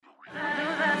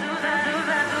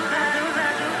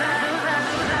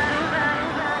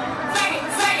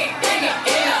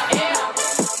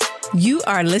You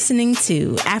are listening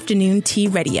to Afternoon Tea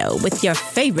Radio with your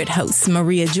favorite hosts,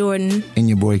 Maria Jordan. And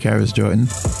your boy, Karis Jordan.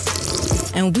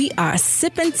 And we are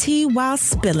sipping tea while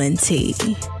spilling tea.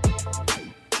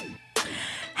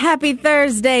 Happy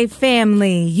Thursday,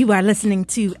 family. You are listening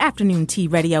to Afternoon Tea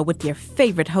Radio with your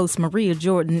favorite host, Maria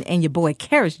Jordan, and your boy,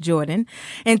 Karis Jordan.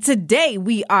 And today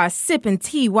we are sipping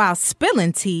tea while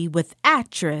spilling tea with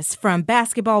actress from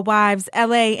Basketball Wives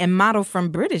LA and model from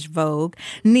British Vogue,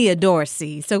 Nia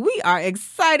Dorsey. So we are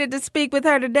excited to speak with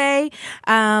her today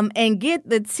and get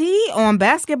the tea on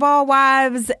Basketball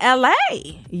Wives LA.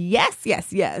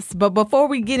 Yes. But before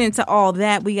we get into all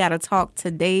that, we got to talk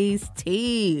today's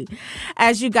tea.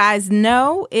 As you guys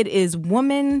know, it is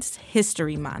Women's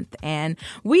History Month, and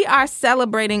we are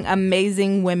celebrating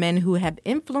amazing women who have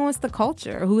influenced the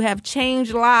culture, who have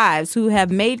changed lives, who have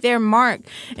made their mark,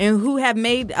 and who have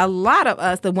made a lot of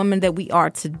us the women that we are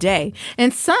today.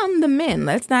 And some, the men.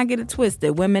 Let's not get it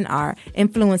twisted. Women are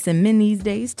influencing men these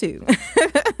days, too.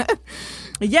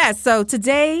 Yes, so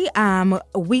today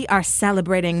we are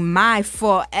celebrating my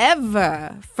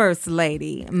forever First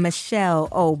Lady, Michelle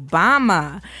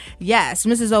Obama. Yes,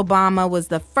 Mrs. Obama was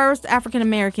the first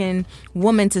African-American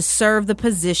woman to serve the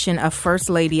position of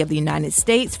First Lady of the United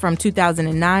States from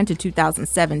 2009 to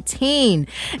 2017.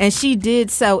 And she did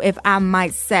so, if I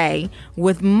might say,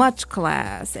 with much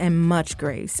class and much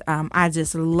grace. I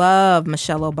just love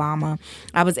Michelle Obama.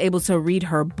 I was able to read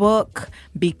her book,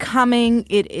 Becoming.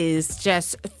 It is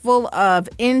just full of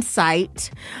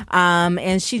insight,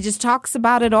 and she just talks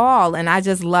about it all, and I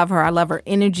just love her. I love her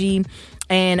energy,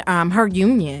 and her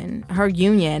union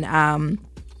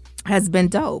has been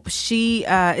dope. She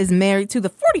is married to the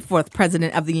 44th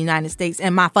president of the United States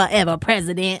and my forever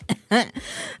president,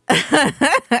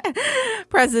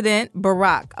 President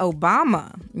Barack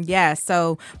Obama. Yeah,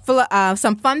 so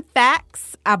some fun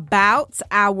facts about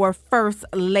our First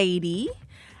Lady,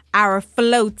 our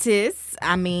FLOTUS.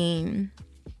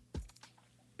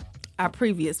 Our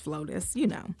previous FLOTUS, you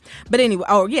know. But anyway,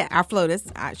 our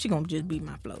FLOTUS. She gonna just be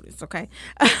my FLOTUS, okay?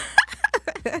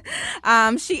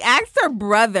 She asked her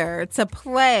brother to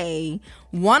play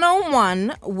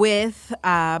one-on-one with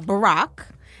Barack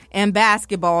in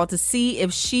basketball to see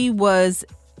if he was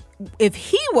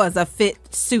a fit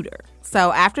suitor.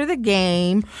 So after the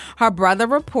game, her brother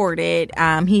reported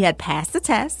he had passed the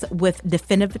test with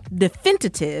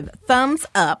definitive thumbs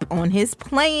up on his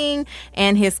playing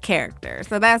and his character.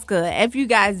 So that's good. If you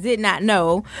guys did not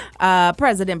know,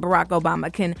 President Barack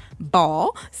Obama can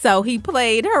ball. So he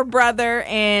played her brother,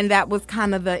 and that was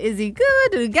kind of is he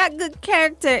good? He got good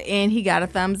character, and he got a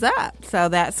thumbs up. So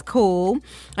that's cool.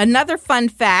 Another fun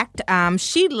fact,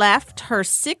 she left her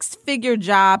six-figure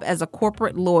job as a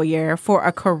corporate lawyer for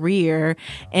a career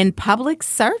in public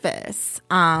service.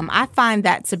 I find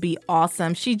that to be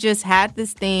awesome. She just had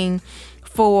this thing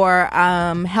for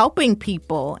helping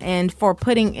people and for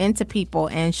putting into people,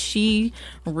 and she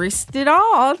risked it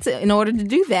all in order to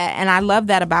do that. And I love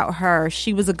that about her.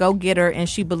 She was a go-getter, and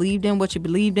she believed in what she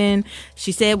believed in.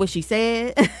 She said what she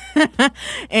said,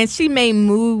 and she made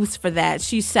moves for that.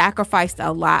 She sacrificed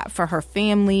a lot for her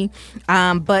family,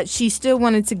 but she still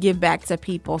wanted to give back to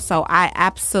people. So I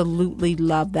absolutely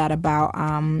love that about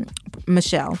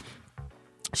Michelle.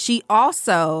 She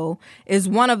also is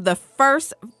one of the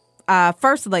first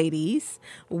ladies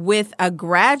with a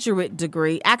graduate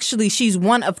degree. Actually, she's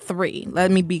one of three.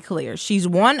 Let me be clear. She's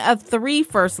one of three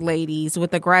first ladies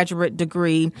with a graduate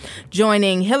degree,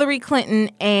 joining Hillary Clinton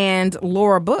and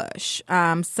Laura Bush.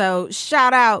 So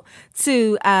shout out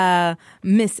to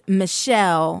Mrs.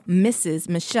 Michelle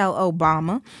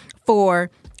Obama for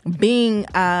being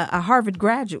a Harvard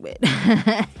graduate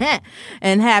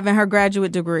and having her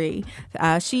graduate degree.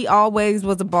 She always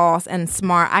was a boss and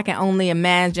smart. I can only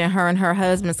imagine her and her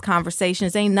husband's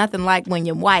conversations. Ain't nothing like when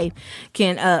your wife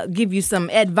can give you some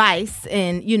advice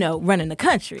and, running the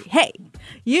country. Hey,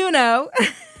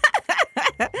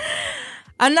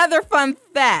 Another fun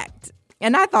fact,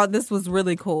 and I thought this was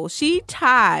really cool. She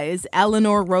ties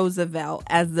Eleanor Roosevelt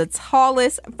as the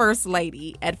tallest first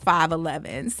lady at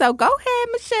 5'11". So go ahead,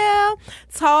 Michelle.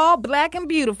 Tall, black, and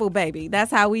beautiful, baby.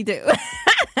 That's how we do.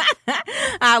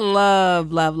 I love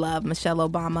Michelle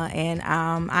Obama, and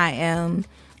I am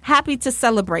happy to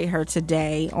celebrate her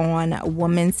today on for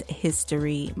Women's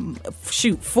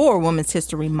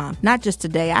History Month. Not just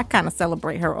today. I kind of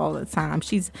celebrate her all the time.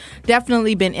 She's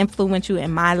definitely been influential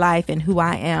in my life and who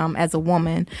I am as a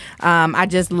woman. I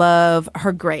just love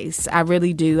her grace. I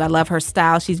really do. I love her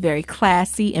style. She's very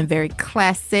classy and very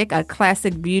classic, a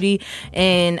classic beauty.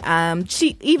 And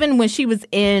she, even when she was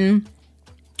in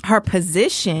her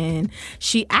position,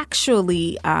 she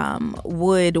actually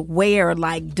would wear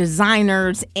like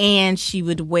designers, and she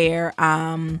would wear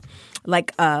more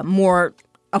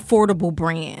affordable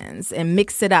brands and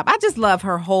mix it up. I just love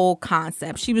her whole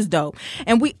concept. She was dope.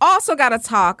 And we also got to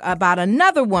talk about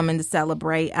another woman to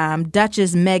celebrate,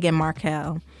 Duchess Meghan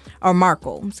Markle,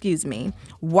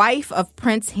 wife of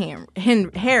Prince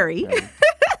Harry.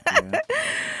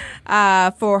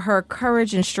 For her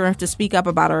courage and strength to speak up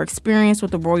about her experience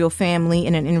with the royal family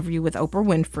in an interview with Oprah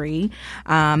Winfrey.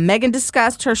 Meghan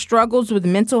discussed her struggles with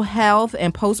mental health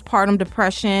and postpartum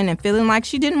depression and feeling like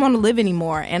she didn't want to live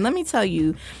anymore. And let me tell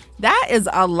you, that is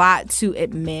a lot to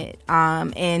admit,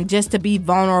 and just to be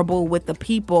vulnerable with the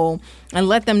people and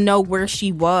let them know where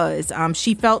she was.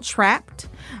 She felt trapped.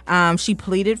 She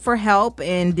pleaded for help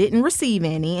and didn't receive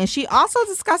any. And she also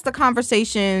discussed the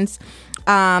conversations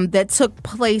that took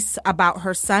place about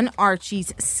her son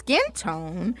Archie's skin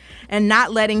tone and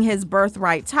not letting his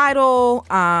birthright title,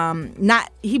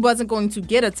 he wasn't going to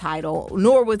get a title,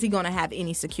 nor was he going to have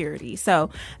any security. So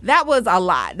that was a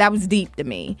lot. That was deep to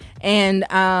me. And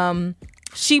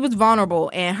she was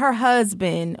vulnerable, and her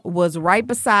husband was right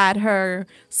beside her,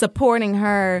 supporting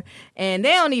her. And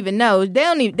they don't even know.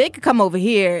 They could come over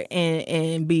here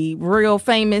and be real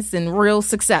famous and real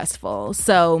successful.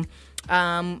 So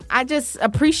I just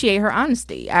appreciate her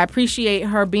honesty. I appreciate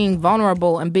her being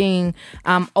vulnerable and being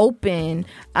open,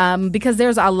 because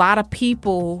there's a lot of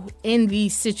people in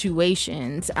these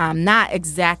situations, not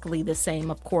exactly the same,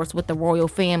 of course, with the royal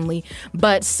family,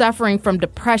 but suffering from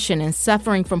depression and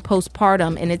suffering from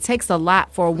postpartum. And it takes a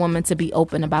lot for a woman to be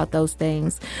open about those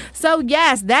things. So,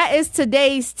 yes, that is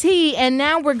today's tea. And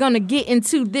now we're going to get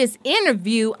into this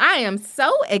interview. I am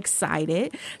so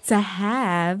excited to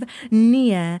have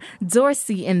Nia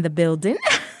Dorsey in the building.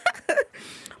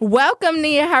 Welcome,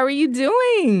 Nia. How are you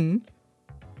doing?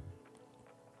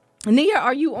 Nia,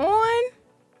 are you on?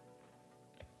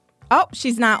 Oh,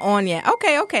 she's not on yet.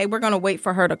 Okay. We're going to wait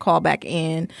for her to call back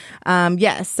in.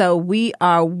 Yes, so we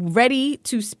are ready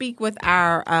to speak with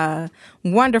our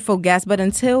wonderful guest. But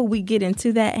until we get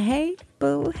into that, hey,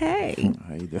 boo, hey.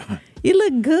 How you doing? You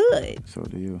look good. So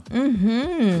do you.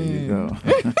 Mm-hmm. There you go.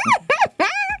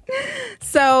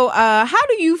 So, how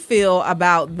do you feel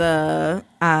about the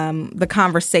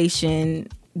conversation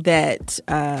that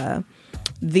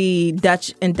the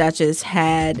Dutch and Duchess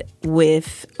had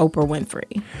with Oprah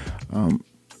Winfrey? I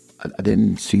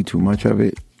didn't see too much of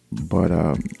it, but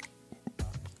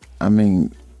I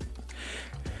mean,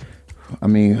 I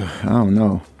don't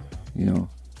know. You know,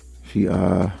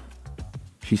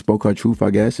 she spoke her truth,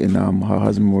 I guess, and her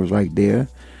husband was right there.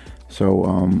 So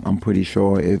I'm pretty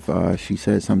sure if she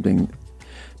said something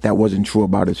that wasn't true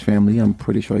about his family, I'm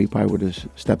pretty sure he probably would have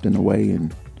stepped in the way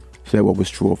and said what was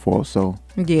true or false. So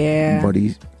yeah, but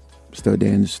he's still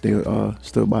there and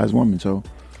still by his woman. So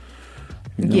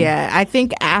you know. Yeah, I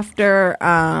think after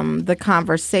the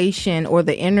conversation or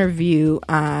the interview,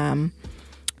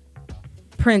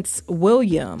 Prince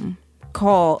William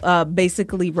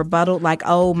basically rebutted, like,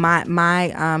 oh,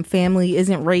 my family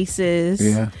isn't racist.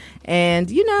 Yeah.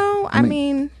 And, I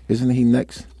mean, isn't he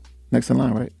next in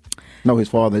line, right? No, his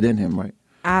father, then him, right?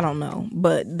 I don't know,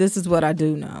 but this is what I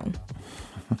do know.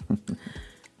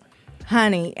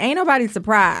 Honey, ain't nobody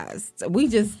surprised. We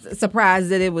just surprised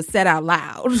that it was said out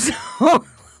loud. So, I'm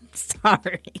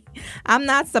sorry. I'm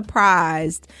not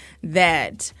surprised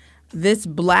that this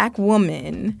black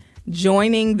woman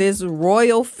joining this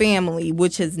royal family,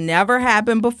 which has never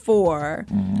happened before,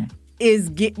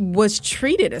 was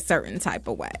treated a certain type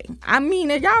of way. I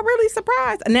mean, are y'all really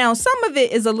surprised? Now, some of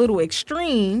it is a little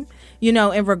extreme,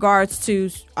 in regards to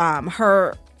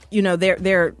her,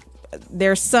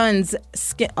 their son's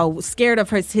scared of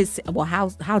his well,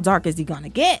 how dark is he gonna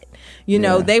get?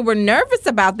 They were nervous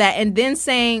about that, and then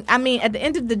saying, I mean, at the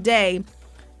end of the day,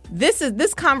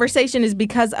 this conversation is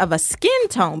because of a skin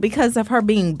tone, because of her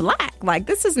being black. Like,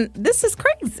 this is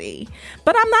crazy.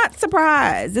 But I'm not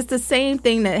surprised. It's the same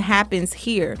thing that happens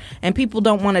here, and people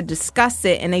don't want to discuss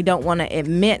it, and they don't want to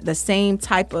admit the same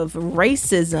type of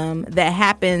racism that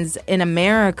happens in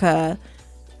America.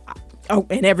 Oh,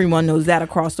 and everyone knows that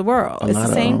across the world. It's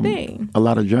the same thing. A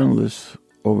lot of journalists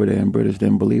over there in British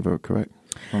didn't believe her, correct?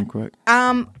 If I'm correct.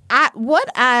 What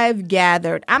I've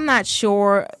gathered, I'm not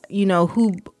sure,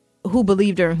 who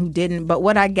believed her and who didn't, but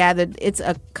what I gathered, it's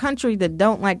a country that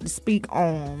don't like to speak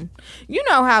on. You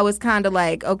know how it's kind of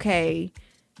like, okay,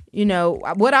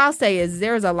 what I'll say is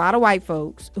there's a lot of white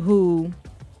folks who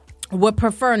would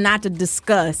prefer not to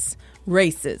discuss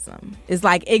racism. It's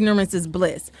like ignorance is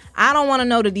bliss. I don't want to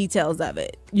know the details of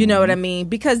it. You know what I mean?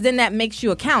 Because then that makes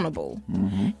you accountable.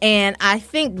 And I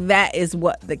think that is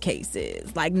what the case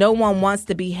is. Like, no one wants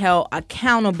to be held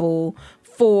accountable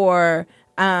for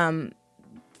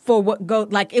what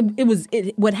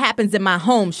what happens in my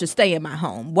home should stay in my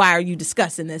home. Why are you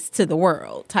discussing this to the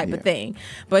world type of thing?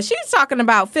 But she's talking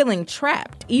about feeling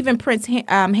trapped. Even Prince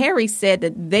Harry said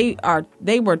that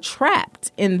they were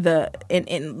trapped in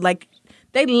like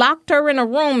they locked her in a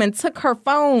room and took her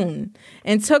phone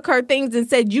and took her things and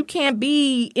said, you can't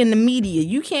be in the media.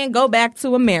 You can't go back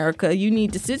to America. You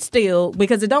need to sit still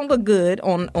because it don't look good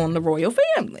on the royal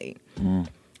family.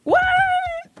 What?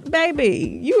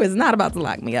 Baby, you is not about to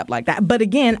lock me up like that. But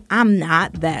again, I'm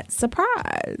not that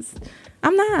surprised.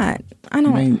 I'm not. I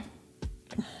mean,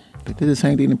 they did the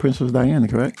same thing to Princess Diana,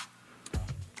 correct?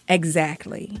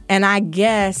 Exactly. And I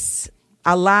guess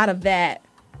a lot of that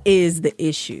is the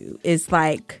issue. It's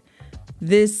like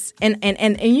this, and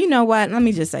you know what? Let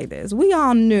me just say this. We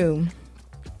all knew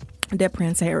that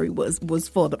Prince Harry was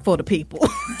for the people.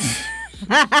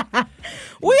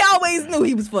 We always knew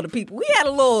he was for the people. We had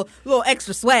a little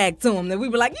extra swag to him that we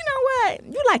were like, you know what?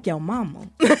 You like your mama.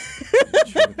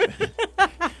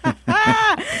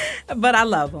 But I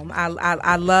love him.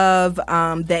 I love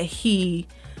that he,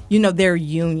 their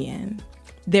union.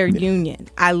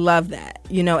 I love that.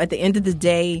 At the end of the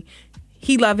day,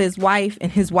 he loved his wife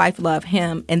and his wife loved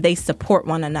him, and they support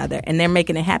one another, and they're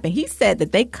making it happen. He said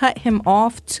that they cut him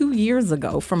off 2 years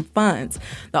ago from funds.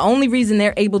 The only reason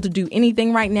they're able to do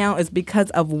anything right now is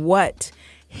because of what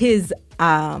his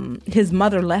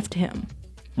mother left him.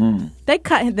 They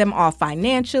cut them off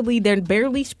financially. They're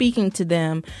barely speaking to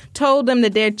them. Told them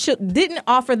that didn't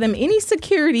offer them any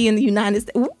security in the United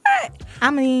States. What? I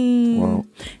mean,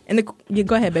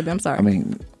 go ahead, baby. I'm sorry. I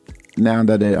mean, now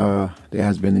that it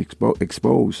has been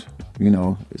exposed,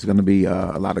 it's going to be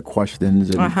a lot of questions,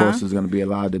 and of course, there's going to be a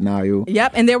lot of denial.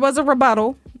 Yep, and there was a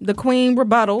rebuttal. The Queen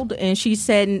rebutted, and she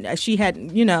said she had,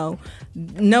 no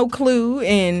clue.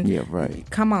 And yeah, right.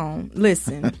 Come on,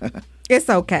 listen, it's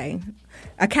okay.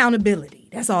 Accountability.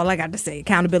 That's all I got to say.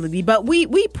 Accountability. But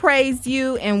we praise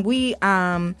you, and we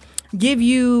give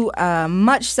you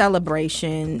much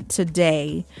celebration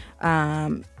today.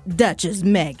 Duchess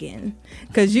Meghan,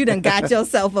 because you done got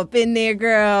yourself up in there,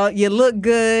 girl. You look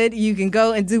good. You can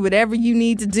go and do whatever you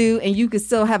need to do, and you can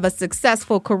still have a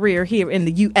successful career here in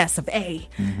the US of A.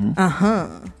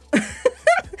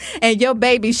 And your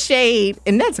baby Shade,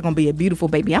 and that's going to be a beautiful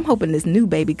baby. I'm hoping this new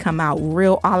baby come out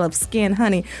real olive skin,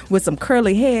 honey, with some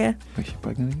curly hair. Is she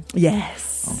pregnant?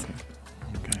 Yes.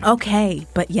 Okay,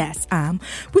 but yes,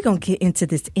 we're going to get into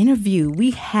this interview.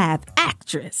 We have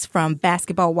actress from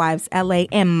Basketball Wives LA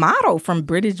and model from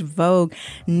British Vogue,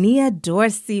 Nia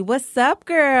Dorsey. What's up,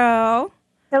 girl?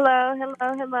 Hello.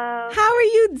 How are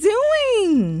you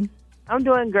doing? I'm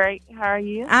doing great. How are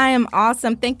you? I am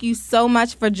awesome. Thank you so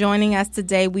much for joining us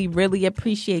today. We really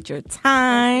appreciate your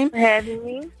time. Thanks for having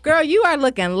me. Girl, you are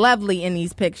looking lovely in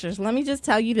these pictures. Let me just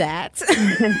tell you that.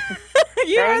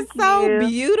 You are so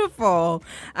beautiful.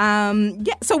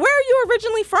 So where are you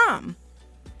originally from?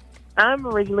 I'm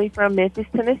originally from Memphis,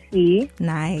 Tennessee.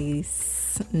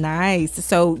 Nice.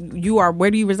 So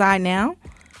where do you reside now?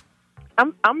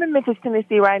 I'm in Memphis,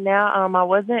 Tennessee right now. I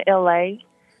was in LA,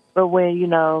 but when,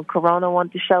 Corona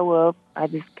wanted to show up, I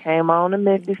just came on to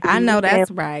Memphis. I know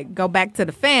that's right. Go back to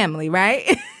the family,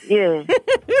 right? Yeah.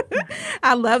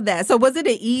 I love that. So was it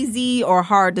an easy or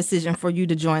hard decision for you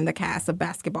to join the cast of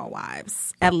Basketball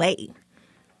Wives LA? It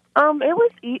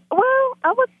was,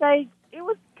 I would say it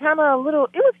was kind of it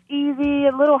was easy,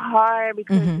 a little hard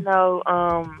because, you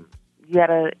got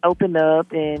to open up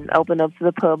to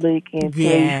the public and tell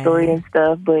your story and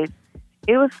stuff, but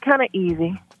it was kind of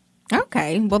easy.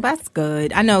 Okay, well, that's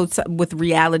good. I know with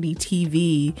reality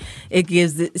TV,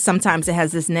 sometimes it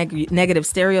has this negative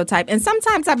stereotype. And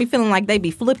sometimes I be feeling like they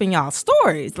be flipping y'all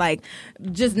stories, like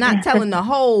just not telling the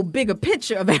whole bigger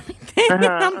picture of everything.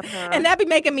 And that be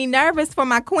making me nervous for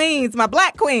my queens, my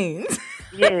black queens.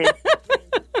 Yeah.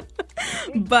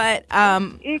 But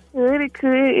it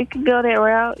could go that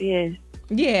route, yes.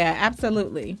 Yeah,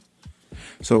 absolutely.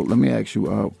 So let me ask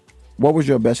you, what was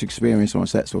your best experience on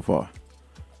set so far?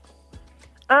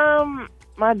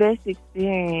 My best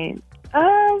experience,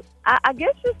 I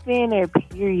guess just being there,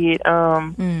 period. I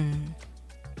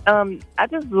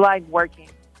just like working.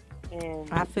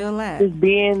 And I feel that. Just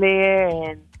being there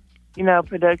and,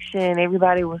 production,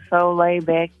 everybody was so laid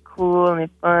back, cool and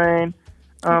fun.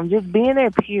 Just being there,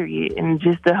 period. And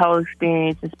just the whole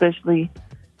experience, especially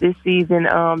this season,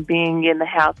 being in the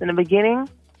house in the beginning.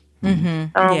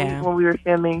 When we were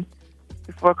filming.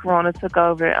 before Corona took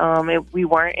over. We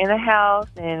weren't in a house,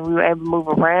 and we were able to move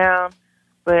around.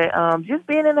 But just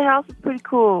being in the house is pretty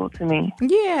cool to me.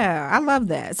 Yeah, I love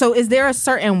that. So is there a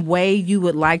certain way you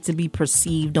would like to be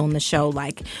perceived on the show?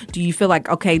 Like, do you feel like,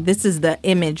 okay, this is the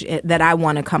image that I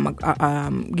want to come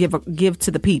give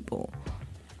to the people?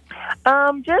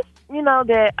 Just,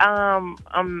 that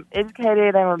I'm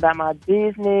educated, I'm about my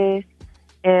business,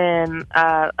 and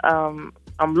I'm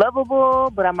lovable,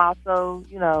 but I'm also,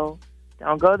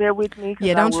 don't go there with me.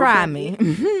 Yeah, don't try me.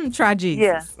 Try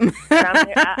Jesus. Yeah,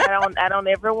 I don't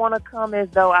ever want to come as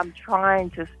though I'm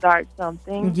trying to start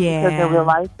something. Yeah, because in real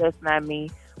life that's not me.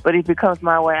 But if it comes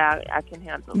my way, I can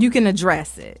handle it. You can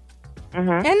address it,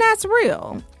 and that's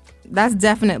real. That's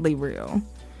definitely real.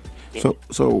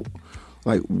 So,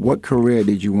 like, what career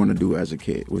did you want to do as a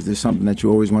kid? Was this something that you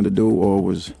always wanted to do, or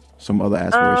was some other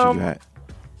aspiration you had?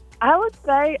 I would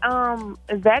say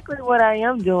exactly what I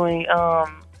am doing.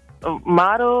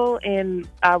 Model, and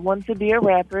I wanted to be a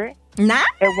rapper. Nice.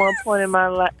 At one point in my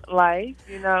life, Oh,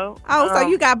 so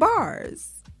you got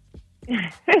bars.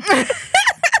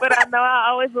 But I know I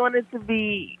always wanted to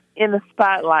be in the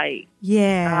spotlight.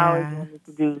 Yeah. I always wanted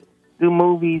to do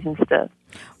movies and stuff.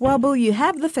 Well, boo, you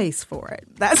have the face for it.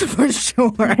 That's for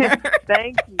sure.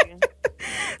 Thank you.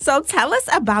 So tell us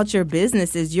about your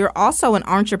businesses. You're also an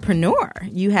entrepreneur.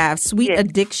 You have Sweet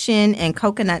Addiction and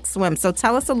Coconut Swim. So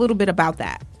tell us a little bit about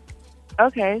that.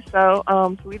 Okay, so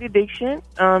Sweet Addiction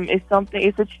is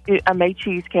something. I make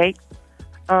cheesecakes.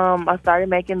 I started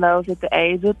making those at the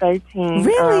age of 13.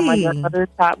 Really? My grandmother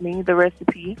taught me the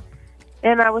recipe,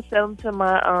 and I would sell them to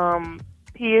my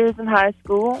peers in high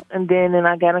school. And then when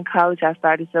I got in college, I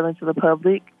started selling to the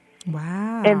public.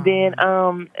 Wow. And then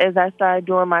as I started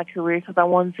doing my career, because I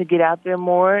wanted to get out there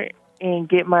more and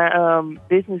get my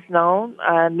business known,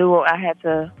 I knew I had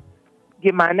to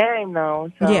get my name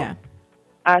known. So yeah.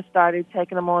 I started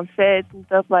taking them on sets and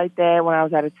stuff like that when I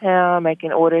was out of town,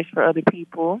 making orders for other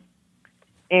people.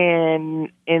 And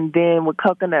then with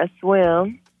Coconut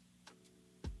Swim,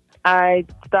 I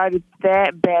started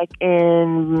that back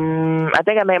in, I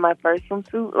think I made my first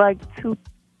swimsuit like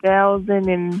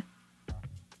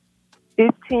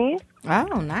 2015.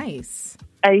 Oh, nice.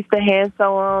 I used to hand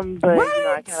sew them, but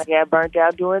I kind of got burnt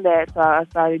out doing that, so I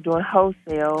started doing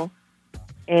wholesale.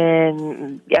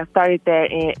 And I started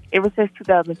that ever since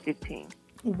 2015.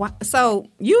 Wow. So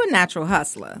you a natural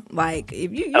hustler. Like,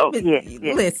 if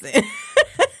listen.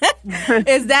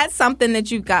 Is that something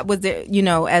that you got? Was there,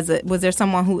 was there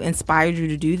someone who inspired you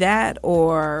to do that,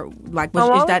 or like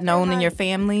is that known in your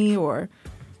family, or?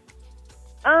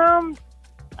 I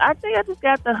think I just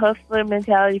got the hustler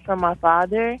mentality from my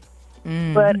father,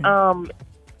 but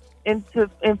and to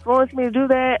influence me to do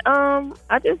that, I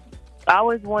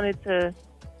always wanted to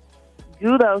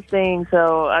do those things.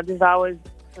 So I just always,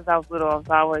 since I was little, I was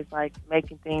always like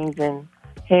making things and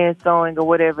hand sewing or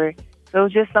whatever. So it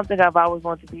was just something I've always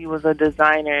wanted to be, was a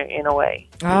designer in a way.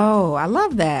 Oh, I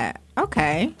love that.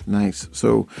 Okay. Nice.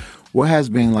 So what has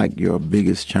been like your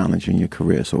biggest challenge in your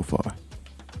career so far?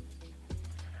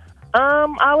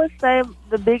 I would say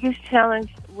the biggest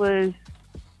challenge was,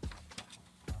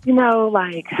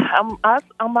 like I'm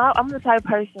the type of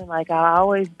person, like I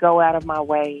always go out of my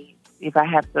way if I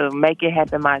have to make it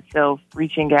happen myself,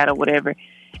 reaching out or whatever.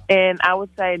 And I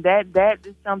would say that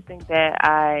is something that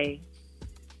I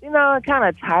kind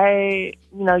of tired,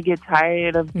 get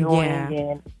tired of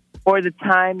doing, or the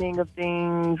timing of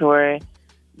things, or,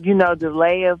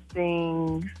 delay of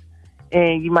things.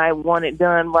 And you might want it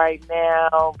done right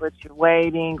now, but you're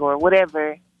waiting, or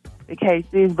whatever the case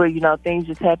is. But, things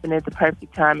just happen at the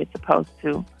perfect time it's supposed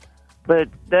to. But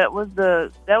that was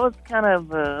kind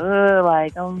of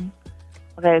like,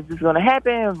 okay, is this going to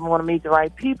happen? I want to meet the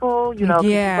right people,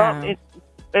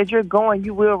 as you're going,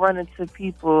 you will run into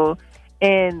people,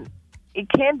 and it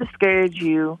can discourage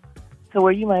you to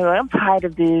where you might be like, I'm tired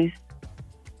of this.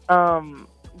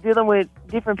 Dealing with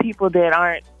different people that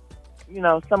aren't,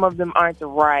 some of them aren't the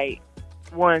right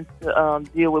ones to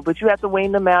deal with, but you have to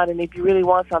wean them out, and if you really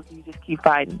want something, you just keep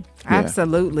fighting. Yeah.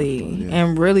 Absolutely. Yeah.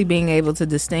 And really being able to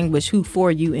distinguish who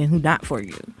for you and who not for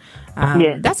you.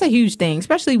 That's a huge thing,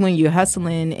 especially when you're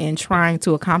hustling and trying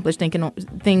to accomplish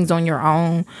things on your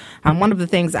own. One of the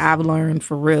things I've learned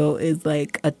for real is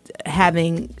like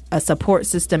having a support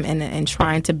system and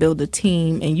trying to build a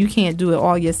team, and you can't do it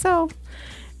all yourself.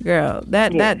 Girl,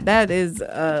 that is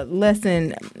a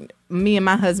lesson me and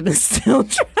my husband still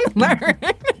trying to learn.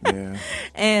 Yeah.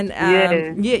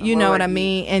 And you know what I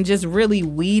mean? And just really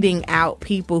weeding out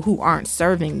people who aren't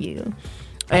serving you.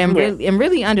 And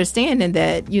really understanding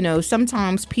that,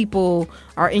 sometimes people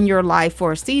are in your life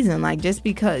for a season, like just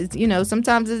because,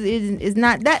 sometimes it's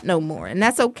not that no more. And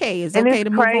that's okay. It's okay to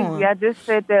move on. I just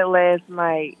said that last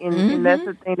night. And that's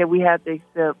the thing that we have to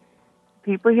accept.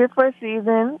 People here for a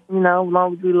season, as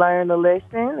long as we learn the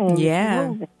lesson and keep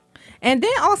moving. And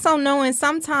then also knowing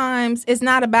sometimes it's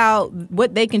not about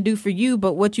what they can do for you,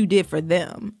 but what you did for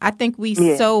them. I think we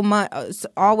so much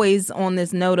always on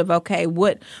this note of, okay,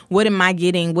 what am I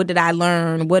getting? What did I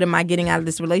learn? What am I getting out of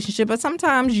this relationship? But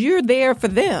sometimes you're there for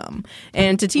them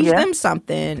and to teach them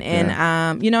something.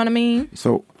 And, you know what I mean?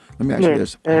 So let me ask you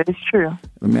this. It's true.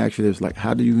 Let me ask you this. Like,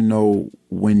 how do you know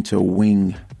when to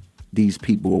wing these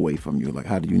people away from you? Like,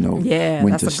 how do you know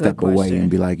when to step away and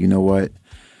be like, you know what?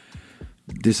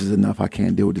 This is enough. I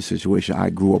can't deal with the situation. I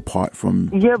grew apart from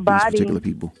your these body. Particular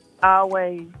people.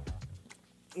 Always,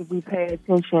 if we pay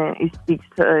attention, it speaks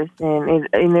to us and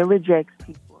it rejects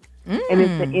people. And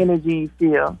it's the energy you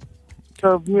feel.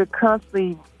 So if you're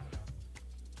constantly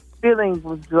feeling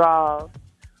withdrawal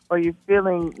or you're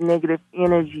feeling negative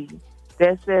energy,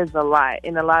 that says a lot.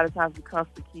 And a lot of times we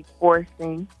constantly keep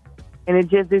forcing, and it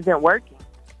just isn't working.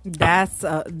 That's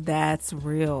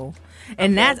real.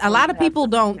 And that's a lot of people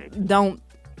don't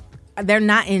they're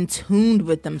not in tune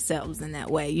with themselves in that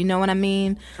way. You know what I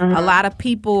mean? A lot of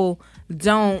people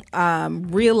don't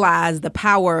realize the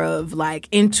power of like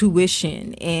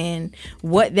intuition and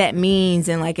what that means,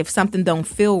 and like if something don't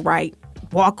feel right,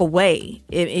 walk away.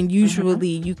 And usually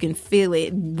you can feel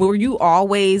it. Were you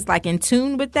always like in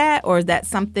tune with that, or is that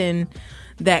something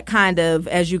that kind of,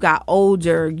 as you got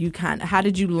older, how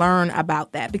did you learn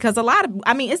about that? Because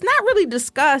it's not really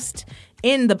discussed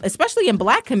especially in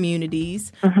Black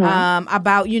communities,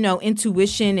 about,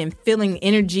 intuition and feeling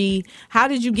energy. How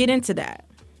did you get into that?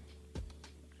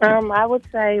 I would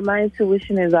say my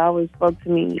intuition has always spoke to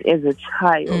me as a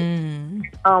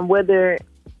child. Whether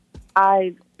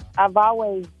I've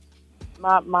always,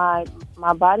 my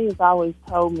body has always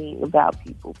told me about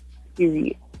people,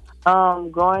 period.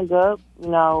 Growing up,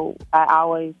 I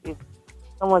always, if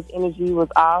someone's energy was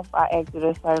off, I acted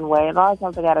a certain way. And a lot of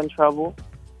times I got in trouble.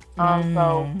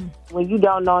 So when you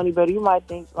don't know anybody, you might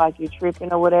think like you're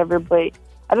tripping or whatever. But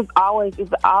I've always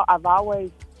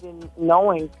been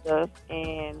knowing stuff.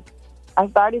 And I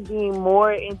started being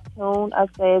more in tune, I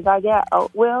say, as I got,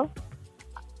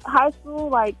 high school,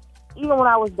 like, even when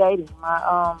I was dating,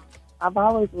 I've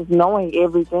always was knowing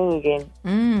everything,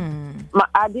 and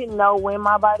I didn't know when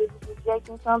my body was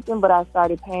rejecting something, but I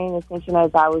started paying attention as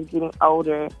I was getting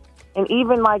older. And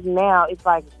even like now, it's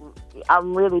like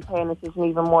I'm really paying attention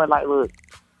even more. Like, look,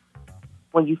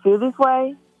 when you feel this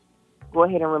way, go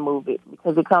ahead and remove it,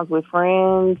 because it comes with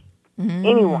friends,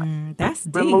 anyone. That's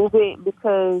deep. Remove it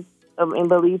because and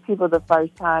believe people the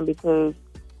first time, because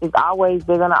they're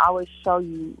gonna always show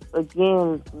you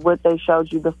again what they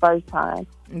showed you the first time.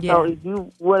 Yeah. So if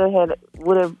you would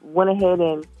have went ahead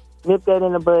and nipped that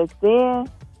in the bud then,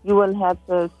 you wouldn't have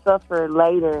to suffer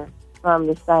later from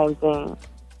the same thing.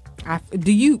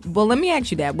 Let me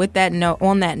ask you that. With that note,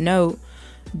 on that note,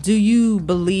 do you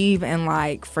believe in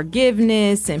like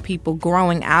forgiveness and people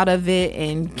growing out of it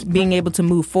and being able to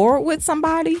move forward with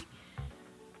somebody?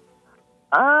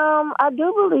 I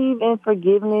do believe in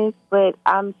forgiveness, but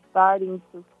I'm starting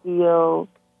to feel,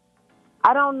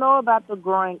 I don't know about the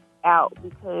growing out,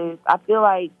 because I feel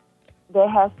like that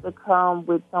has to come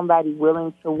with somebody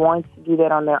willing to want to do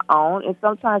that on their own. And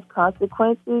sometimes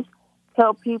consequences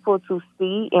help people to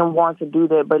see and want to do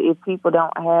that. But if people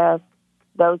don't have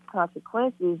those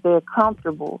consequences, they're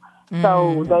comfortable.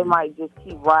 So they might just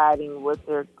keep riding what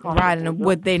they're riding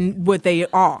what they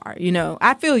are.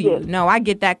 I feel you. Yes. No, I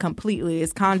get that completely.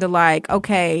 It's kind of like,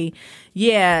 okay,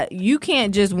 yeah, you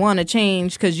can't just want to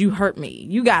change because you hurt me.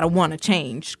 You got to want to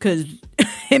change because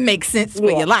it makes sense for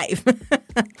your life.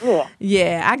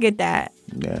 Yeah, I get that.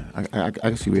 Yeah, I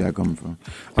can see where you're coming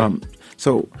from.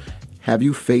 So, have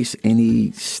you faced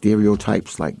any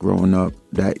stereotypes like growing up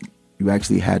that you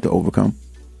actually had to overcome?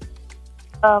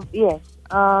 Yes.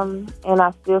 And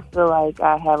I still feel like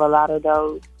I have a lot of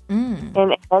those.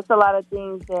 And that's a lot of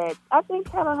things that I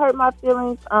think kind of hurt my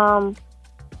feelings. I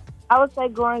would say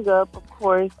growing up, of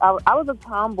course, I was a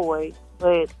tomboy,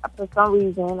 but for some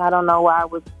reason, I don't know why I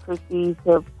was perceived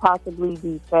to possibly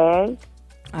be fast.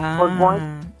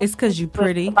 It's because you're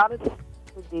pretty. A lot of things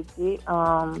predicted.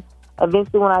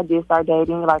 Eventually, when I did start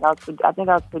dating, I think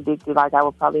I was predicted like I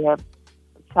would probably have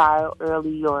a child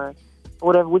early or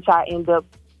whatever, which I end up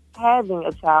having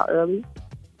a child early.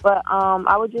 But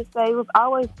I would just say it was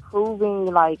always proving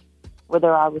like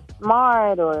whether I was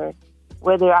smart or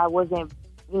whether I wasn't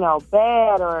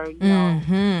bad or,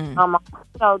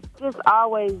 just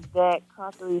always that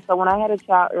constantly. So when I had a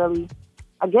child early,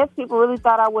 I guess people really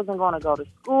thought I wasn't going to go to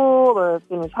school or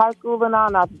finish high school and all.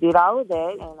 And I did all of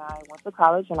that, and I went to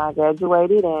college and I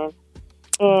graduated, and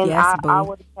yes, I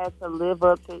would have had to live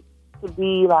up to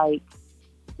be like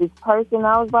this person.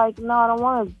 I was like, no, I don't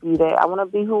want to be that. I want to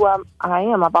be who I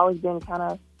am. I've always been kind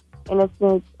of, in a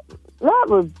sense, not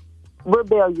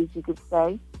rebellious, you could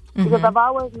say, because I've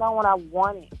always known what I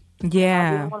wanted. Yeah.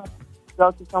 I didn't want to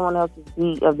go to someone else's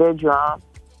beat of their drum.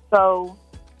 So,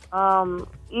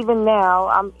 even now,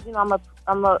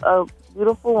 I'm a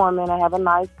beautiful woman. I have a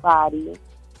nice body,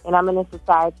 and I'm in a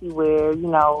society where,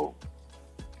 you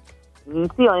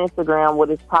see on Instagram what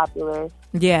is popular.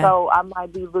 Yeah. So I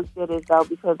might be looked at as though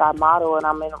because I model and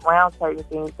I'm around certain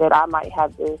things that I might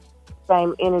have the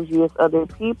same energy as other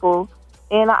people.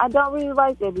 And I don't really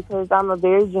like that because I'm a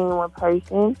very genuine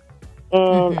person.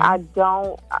 And I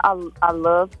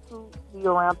love to be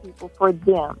around people for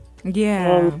them.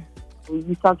 Yeah. And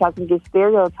you sometimes can get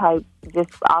stereotyped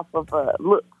just off of a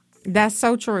look. That's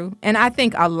so true. And I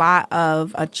think a lot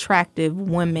of attractive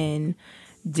women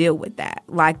deal with that.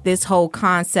 Like this whole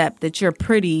concept that you're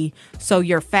pretty, so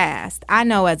you're fast. I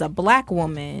know as a black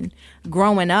woman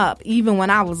growing up, even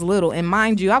when I was little, and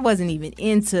mind you, I wasn't even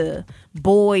into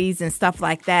boys and stuff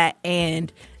like that.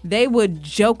 And they would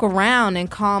joke around and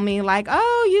call me like,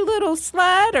 oh, you little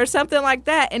slut or something like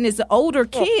that. And it's older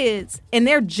kids and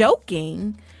they're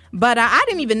joking. But I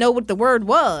didn't even know what the word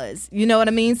was. You know what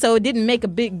I mean? So it didn't make a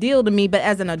big deal to me. But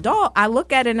as an adult, I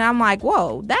look at it and I'm like,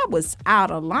 whoa, that was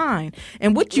out of line.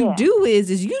 And what you do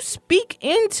is you speak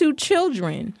into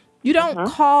children. You don't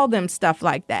call them stuff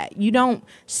like that. You don't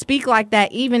speak like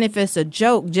that, even if it's a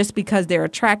joke, just because they're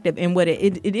attractive. And what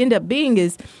it ended up being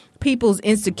is people's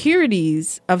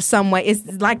insecurities of some way.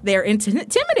 It's like they're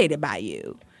intimidated by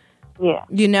you. Yeah.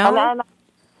 You know? And I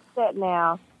that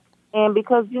now. And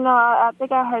because, I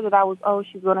think I heard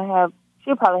that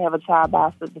she'll probably have a child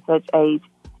by such and such age.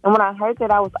 And when I heard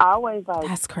that, I was always like,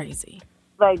 that's crazy.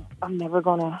 Like, I'm never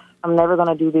gonna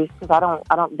do this because I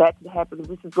don't, that could happen.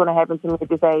 This is going to happen to me at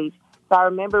this age. So I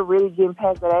remember really getting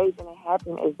past that age, and it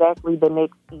happened exactly the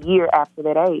next year after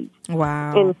that age.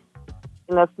 Wow.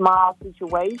 In a small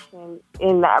situation,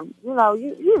 and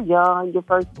you're young, your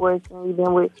first boyfriend, you've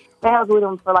been with, I was with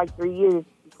him for like 3 years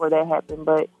before that happened,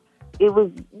 but it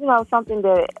was, something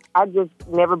that I just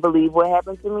never believed would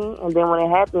happen to me. And then when it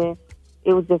happened,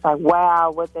 it was just like,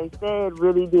 wow, what they said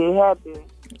really did happen.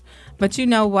 But you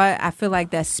know what? I feel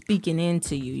like that's speaking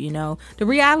into you, The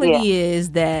reality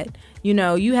is that,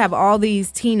 you have all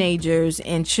these teenagers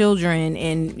and children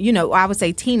and, I would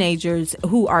say teenagers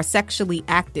who are sexually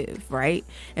active, right?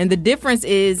 And the difference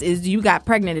is you got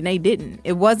pregnant and they didn't.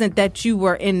 It wasn't that you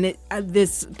were in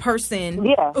this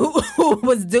person who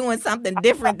was doing something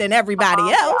different than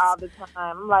everybody else. All the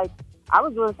time. Like, I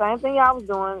was doing the same thing y'all was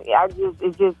doing.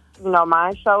 It just,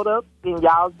 mine showed up and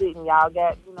y'all didn't. Y'all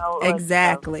got,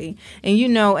 Exactly.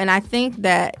 And, and I think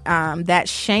that that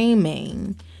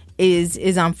shaming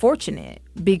is unfortunate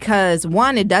because,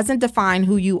 one, it doesn't define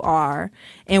who you are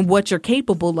and what you're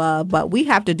capable of, but we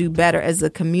have to do better as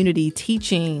a community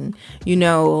teaching,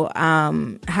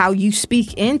 how you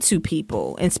speak into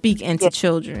people and speak into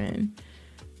children.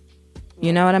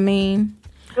 You know what I mean?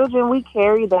 Children, we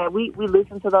carry that. We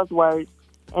listen to those words,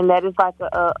 and that is like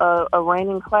a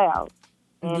raining cloud.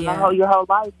 And your whole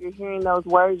life, you're hearing those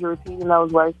words, you're repeating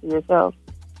those words to yourself.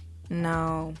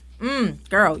 No.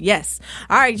 Girl, yes.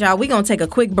 All right, y'all, we're going to take a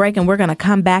quick break, and we're going to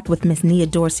come back with Miss Nia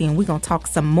Dorsey, and we're going to talk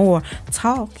some more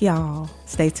talk, y'all.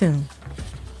 Stay tuned.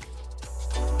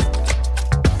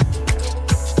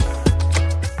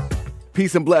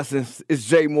 Peace and blessings. It's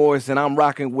Jay Morris, and I'm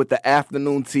rocking with the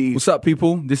Afternoon Tea. What's up,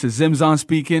 people? This is Zimzon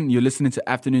speaking. You're listening to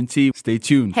Afternoon Tea. Stay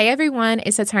tuned. Hey, everyone.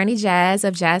 It's Attorney Jazz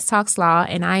of Jazz Talks Law,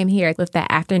 and I am here with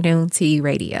the Afternoon Tea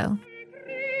Radio.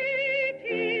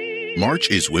 March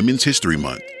is Women's History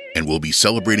Month, and we'll be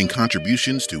celebrating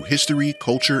contributions to history,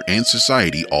 culture, and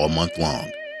society all month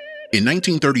long. In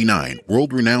 1939,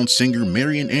 world-renowned singer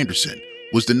Marian Anderson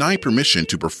was denied permission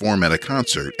to perform at a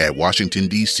concert at Washington,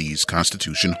 D.C.'s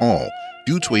Constitution Hall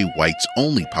due to a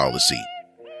whites-only policy.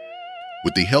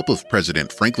 With the help of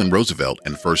President Franklin Roosevelt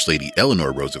and First Lady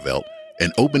Eleanor Roosevelt,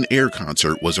 an open-air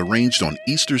concert was arranged on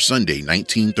Easter Sunday,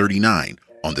 1939,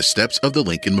 on the steps of the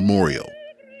Lincoln Memorial.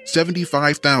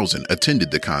 75,000 attended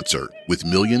the concert, with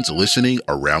millions listening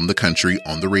around the country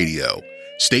on the radio.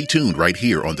 Stay tuned right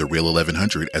here on The Real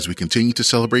 1100 as we continue to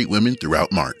celebrate women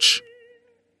throughout March.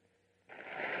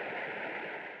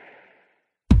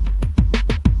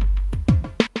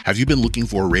 Have you been looking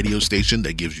for a radio station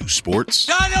that gives you sports?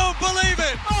 I don't believe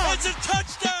it! It's a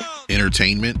touchdown!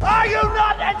 entertainment. Are you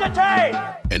not entertained?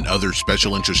 And other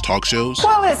special interest talk shows.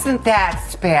 Well, isn't that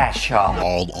special?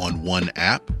 All on one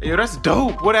app. Yo, that's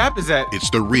dope. What app is that? It's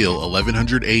the Real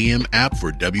 1100 AM app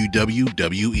for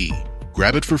WWE.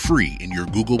 Grab it for free in your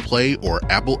Google Play or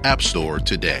Apple App Store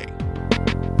today.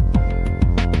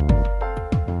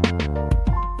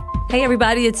 Hey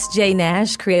everybody, it's Jay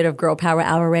Nash, creator of Girl Power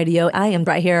Hour Radio. I am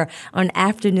right here on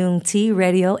Afternoon Tea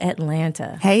Radio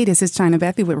Atlanta. Hey, this is China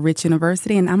Bethy with Rich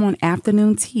University, and I'm on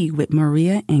Afternoon Tea with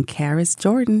Maria and Karis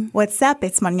Jordan. What's up?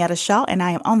 It's Monietta Shaw, and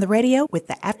I am on the radio with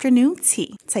the Afternoon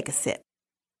Tea. Take a sip.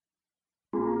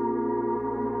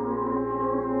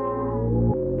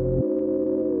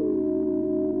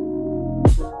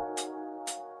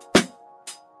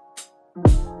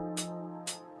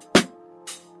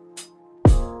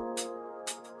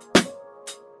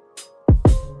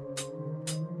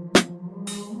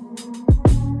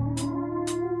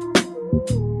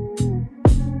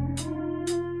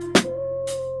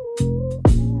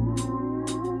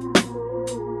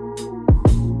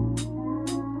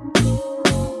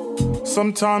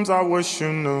 Sometimes I wish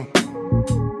you knew,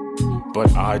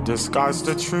 but I disguise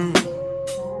the truth.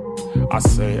 I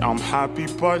say I'm happy,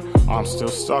 but I'm still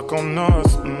stuck on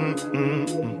us.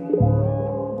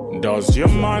 Does your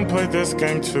mind play this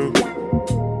game too?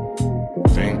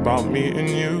 Think about me and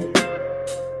you.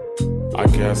 I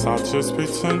guess I'll just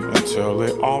pretend until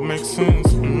it all makes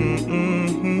sense.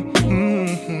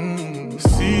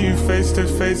 See you face to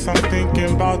face, I'm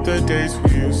thinking about the days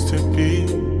we used to be.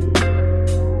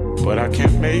 But I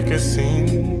can't make a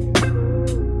scene.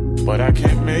 But I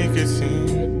can't make a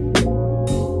scene.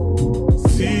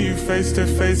 See you face to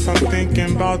face, I'm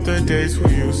thinking about the days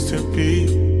we used to be.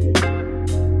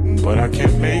 But I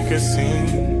can't make a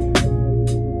scene.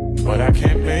 But I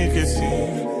can't make a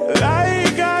scene.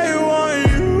 Like I want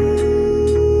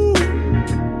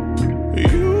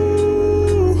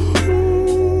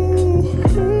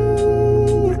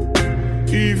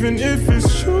you. Even if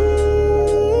it's true.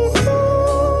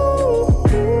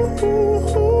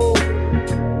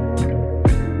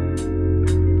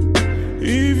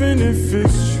 Even if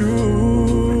it's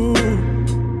true,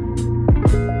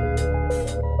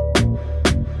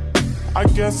 I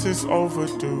guess it's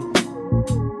overdue.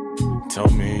 Tell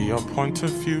me your point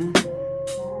of view.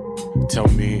 Tell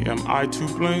me, am I to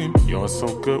blame? You're so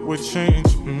good with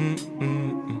change.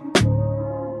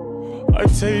 A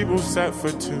table set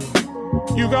for two.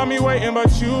 You got me waiting,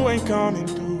 but you ain't coming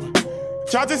through.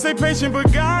 Tried to stay patient,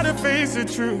 but gotta face the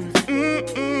truth.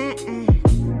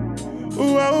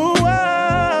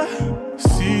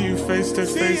 See you face to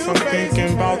face, I'm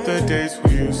thinking about the days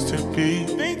we used to be.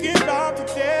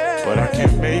 But I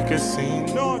can't make a scene.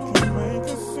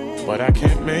 But I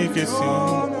can't make a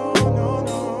scene.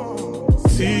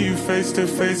 See you face to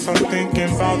face, I'm thinking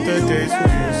about the days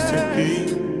we used to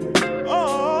be.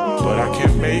 But I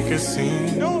can't make a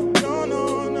scene.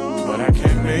 But I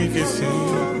can't make a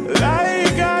scene.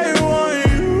 Like I want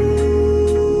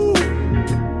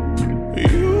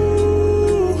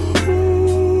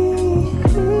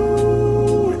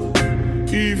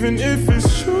even if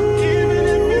it's true, even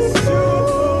if it's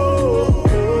true,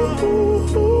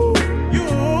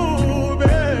 you,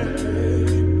 babe.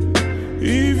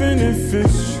 Even if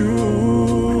it's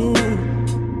true,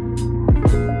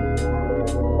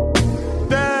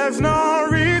 there's no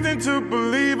reason to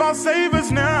believe I'll save us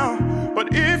now.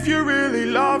 But if you really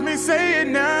love me, say it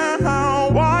now.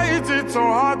 Why is it so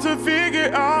hard to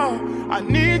figure out? I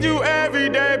need you every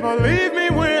day, believe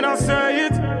me when I say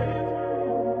it.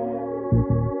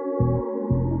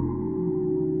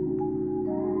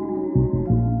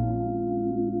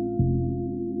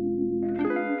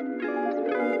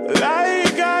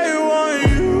 Like I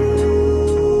want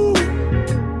you,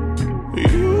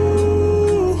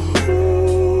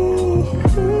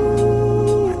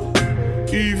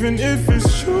 even if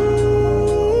it's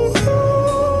true.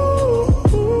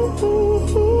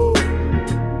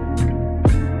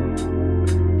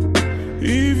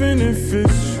 Even if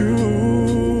it's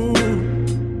true.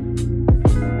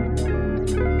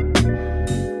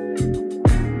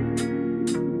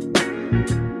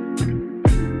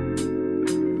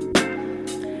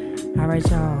 All right,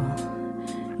 y'all.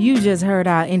 You just heard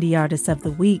our indie artist of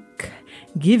the week,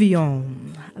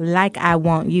 Giveon, Like I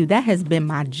Want You. That has been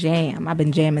my jam. I've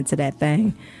been jamming to that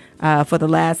thing for the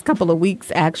last couple of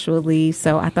weeks, actually.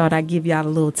 So I thought I'd give y'all a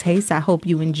little taste. I hope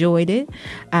you enjoyed it.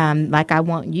 Like I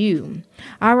Want You.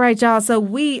 All right, y'all. So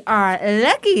we are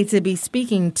lucky to be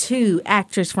speaking to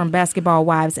actress from Basketball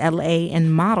Wives LA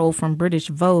and model from British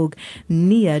Vogue,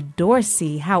 Nia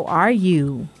Dorsey. How are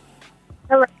you?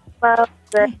 Hello.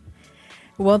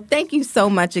 Well, thank you so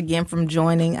much again for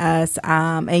joining us.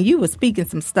 And you were speaking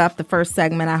some stuff the first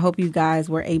segment. I hope you guys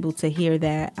were able to hear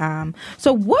that.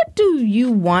 So what do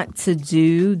you want to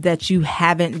do that you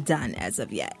haven't done as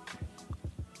of yet?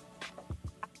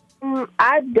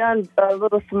 I've done a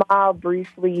little small,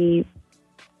 briefly,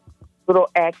 little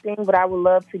acting, but I would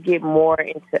love to get more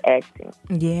into acting.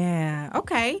 Yeah.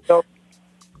 Okay.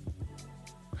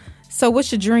 So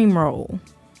what's your dream role?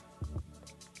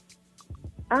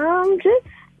 Just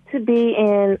to be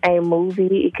in a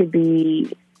movie. It could be,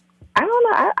 I don't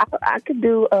know. I could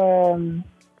do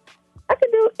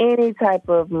any type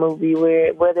of movie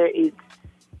whether it's,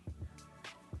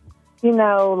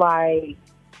 like,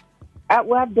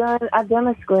 I've done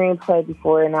a screenplay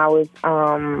before, and I was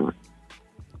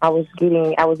in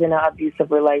an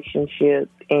abusive relationship,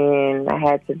 and I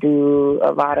had to do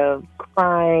a lot of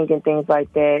crying and things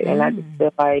like that, and I just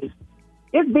feel like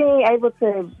just being able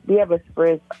to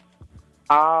express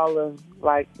all of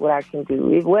like what I can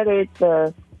do, whether it's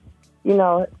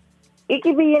it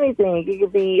could be anything. It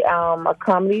could be a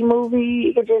comedy movie.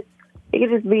 It could just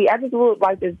be. I just would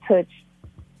like to touch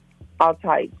all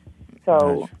types.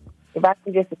 So if I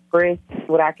can just express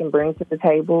what I can bring to the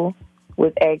table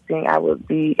with acting, I would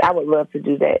love to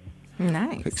do that.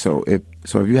 Nice. So if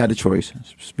you had a choice,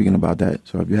 speaking about that,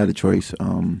 so if you had a choice,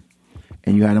 and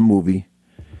you had a movie,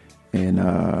 and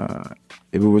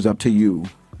if it was up to you,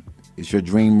 it's your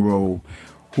dream role,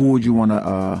 who would you want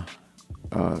to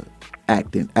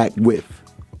act with?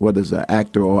 Whether it's an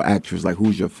actor or actress, like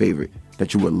who's your favorite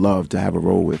that you would love to have a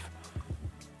role with?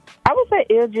 I would say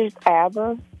Idris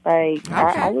Elba. Like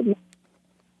okay.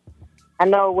 I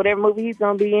know whatever movie he's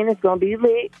going to be in, it's going to be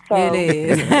lit. So. It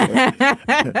is.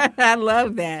 I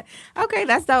love that. Okay,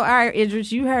 that's so. All right,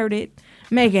 Idris, you heard it.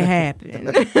 Make it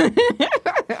happen.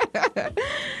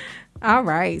 All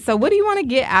right. So what do you want to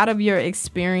get out of your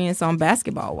experience on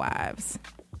Basketball Wives?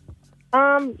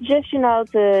 Just,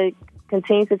 to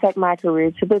continue to take my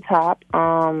career to the top.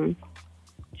 And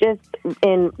get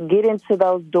into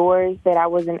those doors that I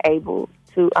wasn't able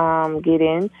to get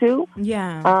into.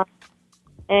 Yeah.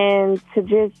 And to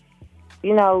just,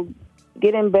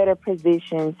 get in better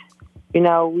positions.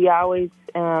 We always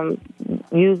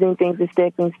using things as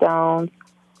stepping stones.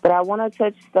 But I want to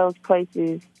touch those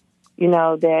places,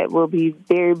 that will be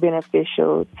very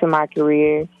beneficial to my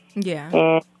career. Yeah.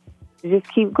 And just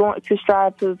keep going to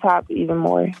strive to the top even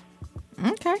more.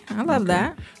 Okay. I love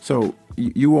that. So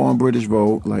you were on British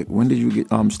Vogue. Like, when did you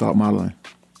start modeling?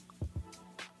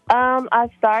 I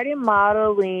started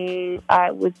modeling, I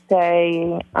would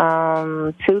say,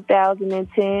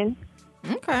 2010.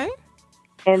 Okay.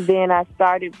 And then I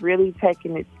started really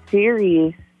taking it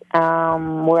serious,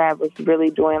 where I was really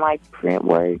doing, like, print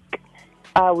work,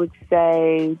 I would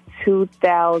say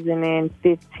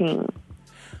 2015.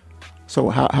 So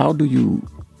how do you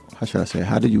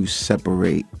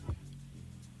separate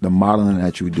the modeling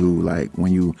that you do, like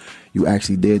when you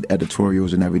actually did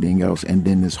editorials and everything else, and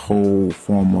then this whole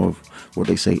form of what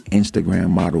they say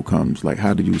Instagram model comes? Like,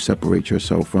 how do you separate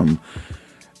yourself from,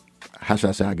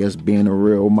 I guess, being a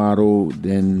real model,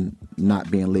 then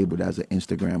not being labeled as an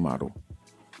Instagram model?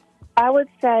 I would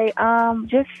say,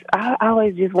 I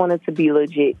always just wanted to be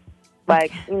legit.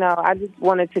 Like, I just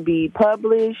wanted to be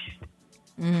published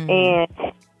and,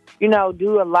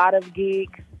 do a lot of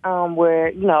gigs.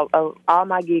 Where, all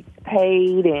my gigs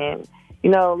paid, and,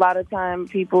 a lot of time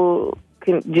people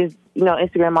can just,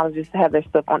 Instagram models just have their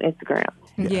stuff on Instagram.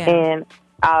 Yeah. And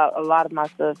a lot of my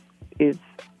stuff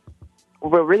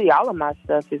really all of my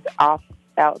stuff is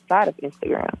outside of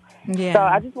Instagram. Yeah. So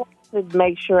I just wanted to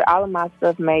make sure all of my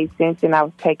stuff made sense and I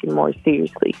was taken more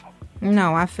seriously.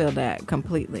 No, I feel that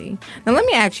completely. Now, let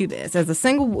me ask you this.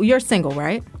 You're single,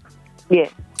 right?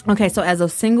 Yes. Okay, so as a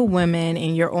single woman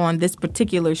and you're on this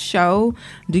particular show,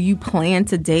 do you plan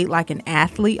to date like an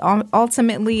athlete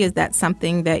ultimately? Is that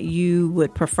something that you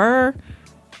would prefer?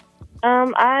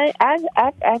 I've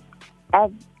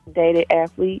dated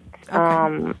athletes.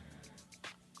 Okay.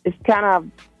 It's kind of,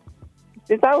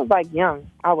 since I was like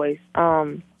young, always. A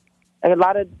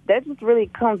lot of that just really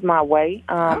comes my way.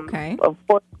 Okay. Of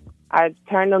course, I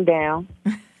turn them down,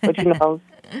 but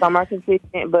some are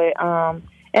consistent. But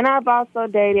and I've also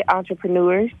dated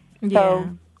entrepreneurs. Yeah. So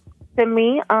to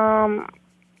me, I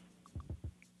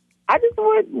just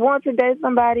would want to date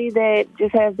somebody that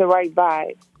just has the right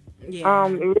vibe. Yeah.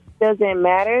 It really doesn't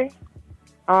matter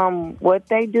what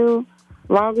they do,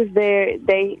 long as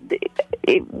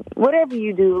whatever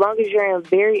you do, long as you're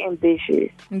very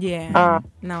ambitious. Yeah.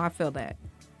 No, I feel that.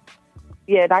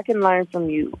 Yeah, and I can learn from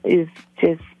you is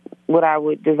just what I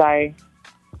would desire.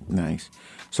 Nice.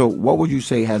 So what would you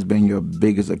say has been your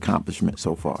biggest accomplishment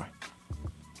so far?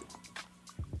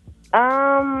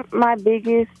 My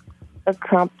biggest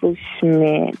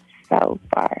accomplishment so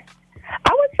far,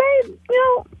 I would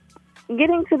say,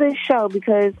 getting to this show,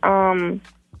 because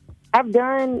I've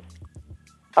done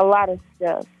a lot of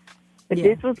stuff, but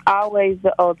this was always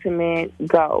the ultimate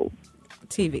goal.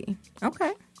 TV.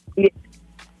 Okay. Yeah.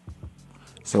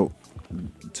 So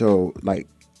like,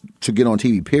 to get on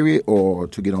TV, period, or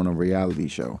to get on a reality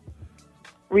show?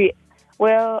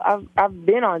 Well, I've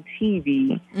been on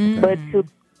TV, but to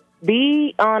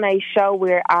be on a show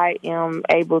where I am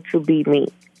able to be me.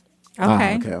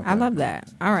 Okay. I love that.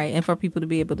 All right. And for people to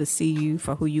be able to see you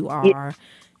for who you are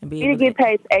and be able to get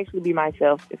paid to actually be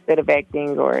myself instead of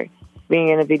acting or being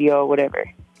in a video or whatever.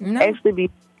 No. Actually be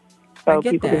so I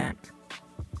get people that.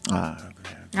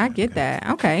 I get that.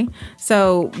 Okay.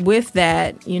 So with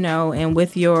that, and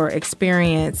with your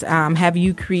experience, have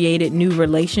you created new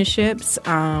relationships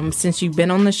since you've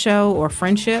been on the show, or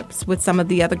friendships with some of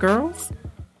the other girls?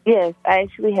 Yes, I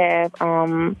actually have.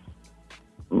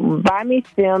 By me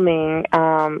filming,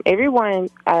 everyone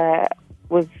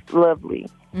was lovely,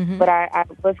 but I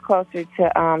was closer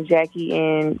to Jackie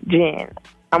and Jen.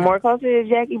 I'm more closer to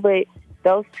Jackie, but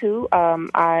those two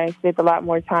I spent a lot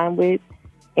more time with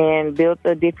and built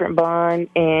a different bond,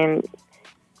 and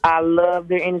I loved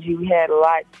their energy. We had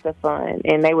lots of fun,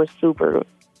 and they were super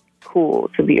cool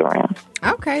to be around.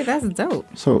 Okay, that's dope.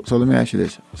 So let me ask you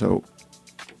this. So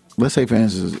let's say, for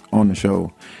instance, on the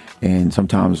show, and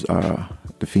sometimes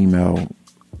the female,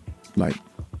 like,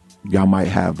 y'all might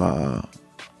have a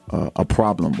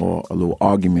problem or a little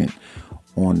argument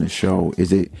on the show.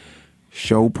 Is it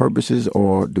show purposes,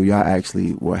 or do y'all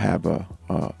actually will have a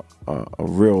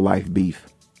real life beef,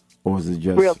 or is it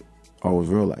just real? Oh, it's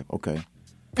real life. Okay.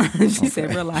 She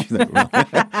said real life.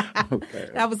 Okay.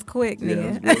 That was quick,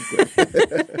 nigga.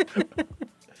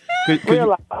 Real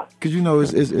life. Because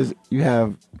it's you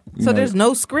have. There's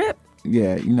no script.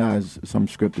 Yeah, there's some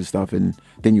scripted stuff, and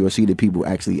then you'll see the people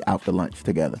actually out to lunch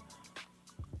together.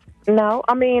 No,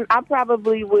 I mean, I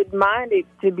probably would mind it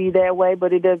to be that way,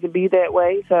 but it doesn't be that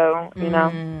way, so,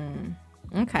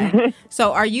 Okay.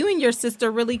 So are you and your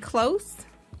sister really close?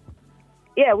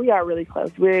 Yeah, we are really close.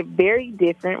 We're very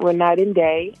different. We're night and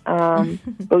day,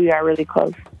 but we are really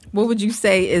close. What would you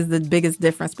say is the biggest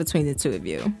difference between the two of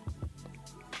you?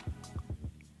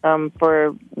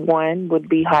 For one would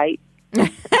be height.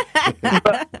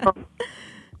 But,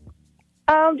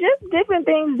 just different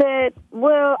things that,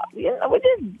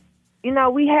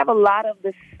 we have a lot of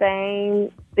the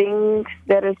same things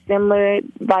that are similar,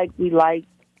 but we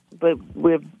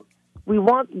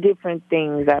want different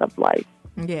things out of life.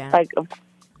 Yeah. Like,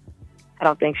 I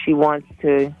don't think she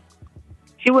wouldn't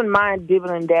mind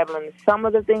dibbling and dabbling in some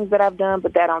of the things that I've done,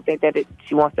 but I don't think that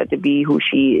she wants that to be who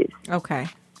she is. Okay.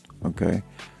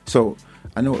 So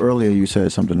I know earlier you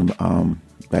said something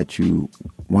that you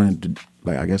wanted to,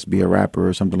 like, I guess, be a rapper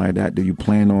or something like that. Do you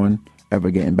plan on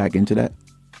ever getting back into that?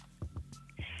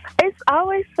 It's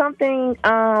always something.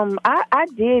 I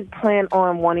did plan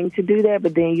on wanting to do that,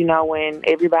 but then, when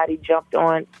everybody jumped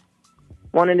on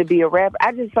wanting to be a rapper,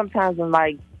 I just sometimes am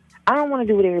like, I don't want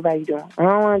to do what everybody's doing. I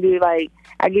don't want to do, like,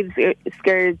 I get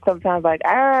scared sometimes, like,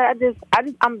 I'm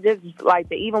just like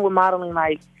that. Even with modeling,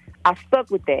 like, I stuck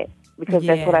with that because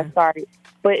that's what I started.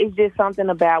 But it's just something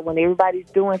about when everybody's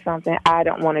doing something, I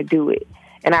don't want to do it,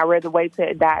 and I'd rather wait till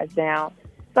it dies down.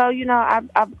 So,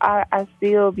 I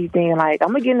still be thinking, like, I'm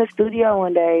gonna get in the studio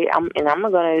one day, I'm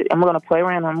gonna play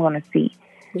around, I'm gonna see.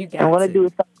 I'm gonna do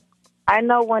it. I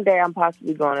know one day I'm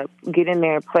possibly gonna get in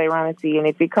there and play around and see, and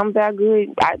if it comes out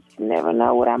good, I just never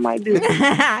know what I might do.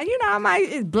 I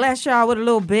might bless y'all with a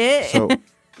little bit.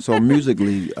 So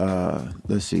musically,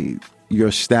 let's see,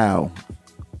 your style.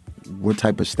 What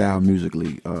type of style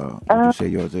musically would you say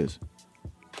yours is?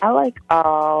 I like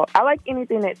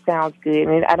anything that sounds good.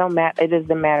 And it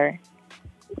doesn't matter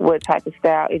what type of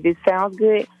style. If it sounds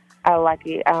good, I like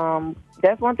it.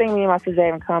 That's one thing me and my sister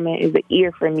have in common is the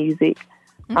ear for music.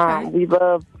 Okay. We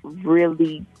love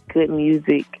really good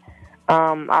music.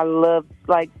 I love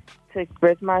to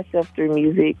express myself through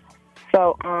music.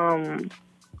 So I'm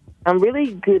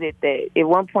really good at that. At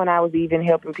one point, I was even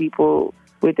helping people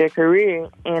with their career,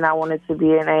 and I wanted to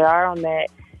be an AR on that.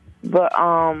 But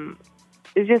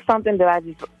it's just something that I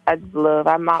just love.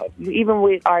 I'm out, even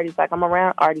with artists, like, I'm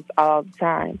around artists all the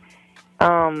time,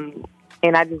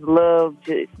 and I just love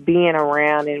just being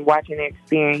around and watching their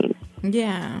experience.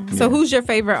 Yeah. So who's your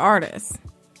favorite artist?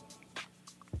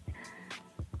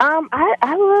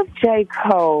 I love J.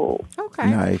 Cole. Okay.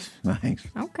 Nice. Okay.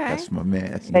 That's my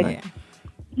man. That's nice.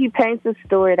 He paints a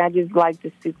story, and I just like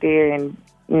to sit there and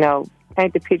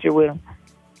paint the picture with him.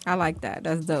 I like that.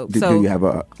 That's dope. Do you have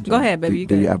a? Go ahead, baby.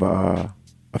 Do you have a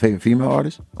a favorite female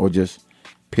artist, or just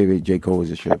period? J. Cole is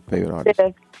just your favorite artist.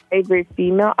 Favorite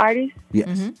female artist? Yes.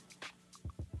 Mm-hmm.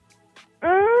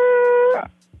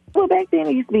 Well, back then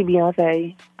it used to be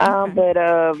Beyonce. But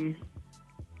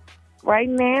right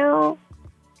now,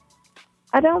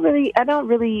 I'm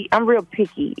real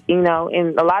picky, and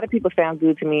a lot of people sound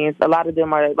good to me, and a lot of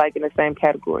them are like in the same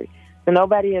category. So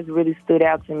nobody has really stood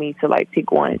out to me to like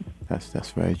pick one.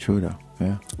 That's very true though.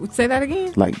 Yeah. Say that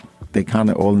again. Like they kind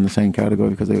of all in the same category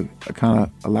because they kind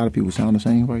of a lot of people sound the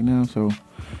same right now. So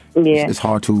yeah, it's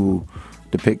hard to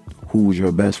depict who's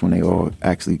your best when they all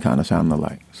actually kind of sound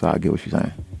alike. So I get what you're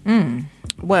saying.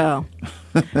 Well,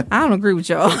 I don't agree with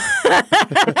y'all.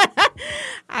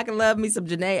 I can love me some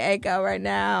Jhené Aiko right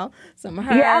now. Some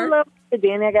her. Yeah, I love her.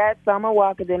 Then I got Summer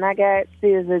Walker. Then I got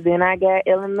SZA. Then I got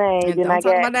Ella Mai. And then don't I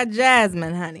talk got about that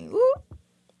Jasmine, honey. Ooh.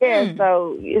 Yeah,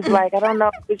 so it's like I don't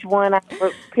know which one I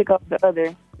would pick up the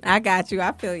other. I got you.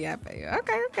 I feel you.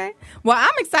 Okay. Well,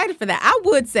 I'm excited for that. I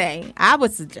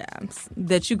would suggest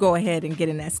that you go ahead and get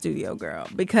in that studio, girl,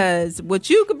 because what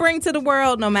you could bring to the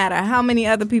world, no matter how many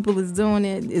other people is doing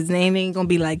it, it ain't going to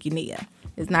be like you, Nia.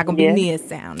 It's not going to be Nia's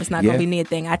sound. It's not going to be Nia's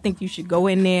thing. I think you should go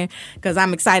in there because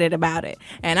I'm excited about it.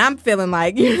 And I'm feeling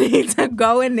like you need to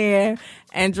go in there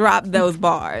and drop those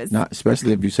bars. Now,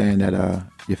 especially if you're saying that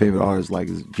your favorite artist like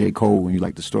is J. Cole and you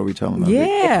like the storytelling of it.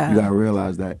 Yeah. You got to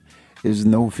realize that there's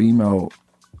no female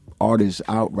artist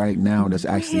out right now that's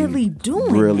actually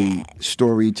really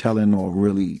storytelling or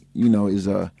really, is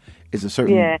a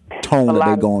certain tone that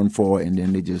they're going for, and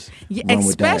then they just run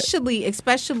with that.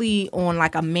 Especially on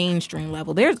like a mainstream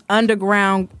level. There's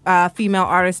underground female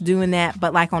artists doing that,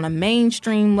 but like on a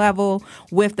mainstream level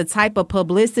with the type of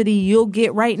publicity you'll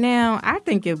get right now, I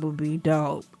think it would be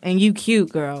dope. And you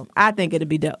cute, girl. I think it'd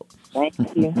be dope. Thank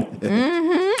you.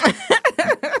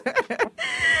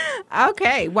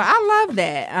 Okay, well, I love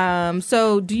that.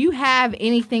 So do you have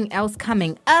anything else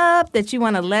coming up that you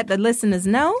want to let the listeners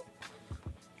know?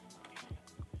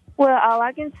 Well, all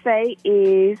I can say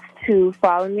is to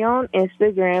follow me on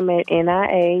Instagram at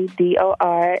NIADORSEY,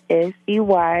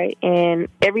 and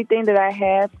everything that I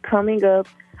have coming up,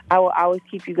 I will always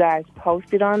keep you guys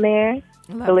posted on there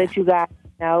let you guys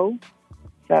know.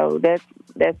 So that's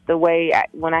the way.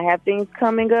 When I have things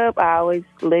coming up, I always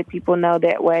let people know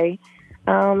that way.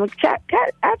 I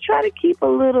try to keep a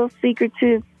little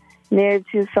secretive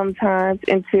narrative sometimes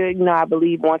until, I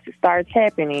believe once it starts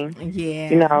happening.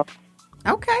 Yeah.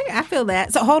 Okay, I feel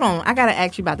that. So hold on, I gotta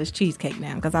ask you about this cheesecake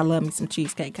now because I love me some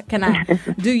cheesecake. Can I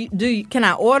can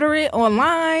I order it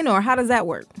online or how does that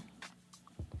work?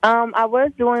 I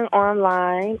was doing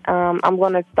online. I'm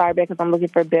going to start back because I'm looking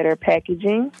for better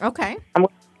packaging. Okay. I'm going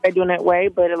to start doing that way,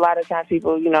 but a lot of times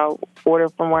people, order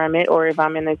from where I'm at, or if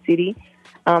I'm in the city,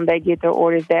 they get their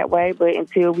orders that way. But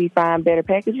until we find better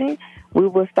packaging, we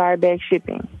will start back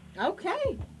shipping.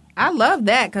 Okay. I love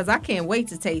that because I can't wait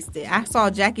to taste it. I saw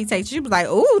Jackie taste. She was like,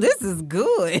 "Ooh, this is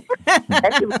good."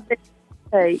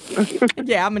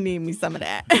 Yeah, I'm gonna need me some of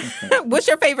that. What's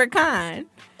your favorite kind?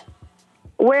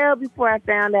 Well, before I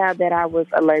found out that I was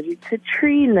allergic to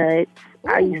tree nuts,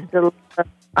 I used to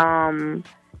love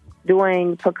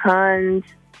doing pecans,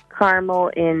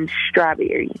 caramel, and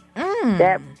strawberry.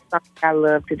 That's something I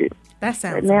love to do. That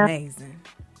sounds amazing.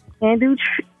 Can't do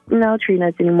tree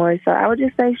nuts anymore, so I would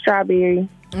just say strawberry.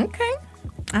 Okay.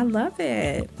 I love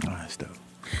it. Oh, that's dope.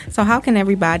 So how can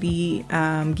everybody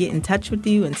get in touch with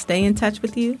you and stay in touch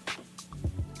with you?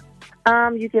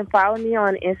 You can follow me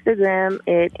on Instagram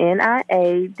at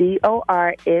NIADORSEY.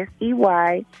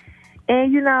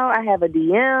 And, I have a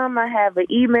DM. I have an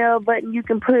email button you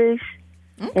can push.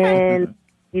 Okay. And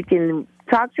you can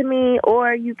talk to me,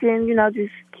 or you can,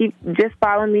 just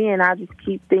follow me, and I'll just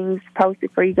keep things posted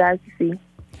for you guys to see.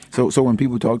 So when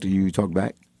people talk to you, you talk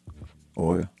back?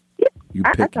 Or you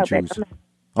pick and choose?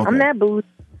 I'm that boost.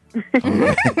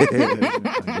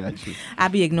 I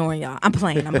be ignoring y'all. I'm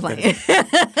playing. I got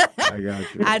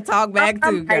you. I talk back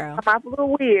too, girl. I'm a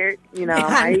little weird,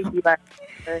 I be like,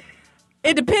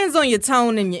 it depends on your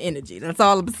tone and your energy. That's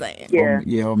all I'm saying.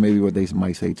 Yeah. Or maybe what they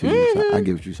might say to you. So I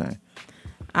get what you're saying.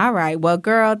 All right. Well,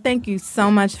 girl, thank you so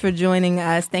much for joining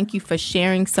us. Thank you for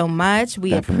sharing so much.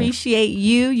 We appreciate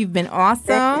you. You've been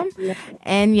awesome.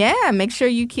 And make sure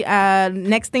you keep,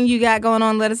 next thing you got going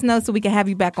on, let us know so we can have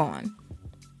you back on.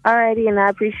 All righty. And I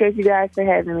appreciate you guys for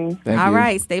having me. All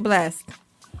right. Stay blessed.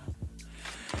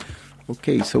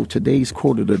 Okay. So today's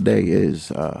quote of the day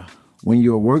is, when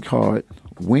you worked hard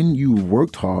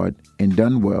and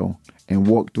done well and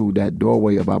walked through that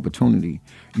doorway of opportunity,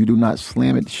 you do not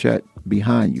slam it shut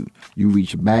behind you. You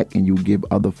reach back and you give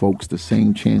other folks the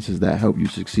same chances that help you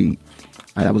succeed.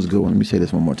 That was a good one. Let me say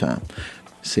this one more time.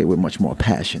 say it with much more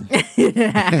passion.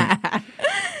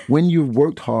 When you've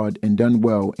worked hard and done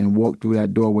well and walked through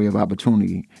that doorway of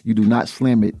opportunity, you do not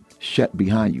slam it shut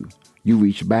behind you. You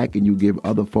reach back and you give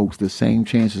other folks the same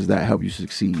chances that help you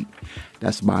succeed.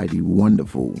 That's by the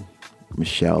wonderful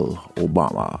Michelle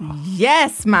Obama.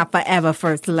 Yes, my forever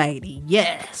first lady.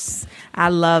 Yes. I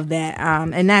love that.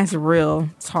 And that's real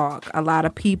talk. A lot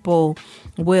of people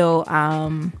will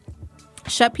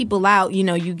shut people out. You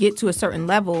know, you get to a certain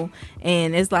level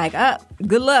and it's like,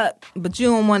 good luck. But you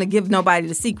don't want to give nobody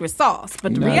the secret sauce.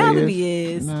 But the reality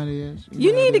is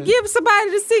you need to give somebody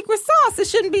the secret sauce. It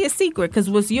shouldn't be a secret because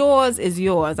what's yours is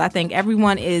yours. I think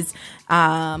everyone is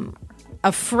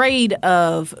afraid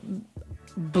of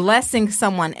blessing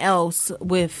someone else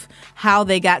with how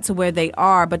they got to where they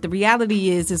are. But the reality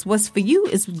is what's for you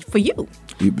is for you.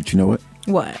 But you know what?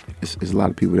 What? It's a lot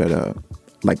of people that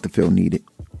like to feel needed.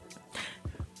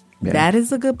 Yeah. That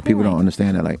is a good point. People don't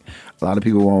understand that. Like, a lot of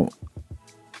people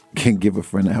can't give a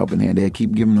friend a helping hand. They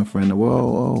keep giving a friend,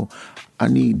 I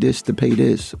need this to pay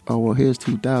this. Oh, well, here's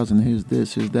 $2,000. Here's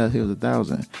this. Here's that. Here's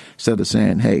 $1,000. Instead of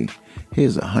saying, hey,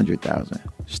 here's $100,000.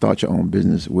 Start your own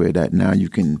business where that now you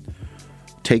can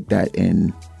take that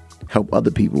and help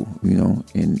other people, you know,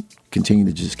 and continue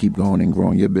to just keep going and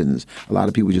growing your business. A lot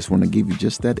of people just want to give you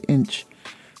just that inch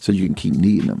so you can keep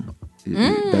needing them.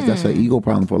 That's an ego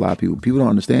problem for a lot of people. People don't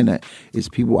understand that. It's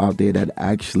people out there that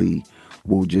actually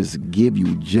will just give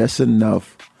you just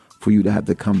enough for you to have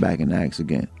to come back and ask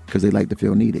again because they like to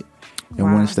feel needed.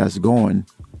 And once that's gone,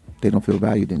 they don't feel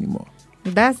valued anymore.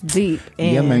 That's deep.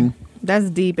 And yeah, man.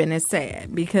 That's deep and it's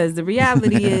sad because the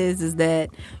reality is that,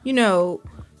 you know,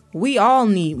 we all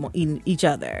need each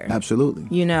other. Absolutely.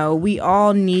 You know, we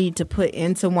all need to put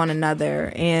into one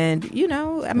another. And, you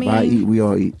know, I mean. If I eat, we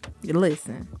all eat.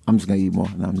 Listen. I'm just going to eat more.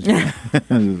 No, I'm just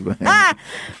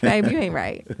Babe, you ain't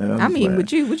right. I mean,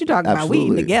 what you talking about? We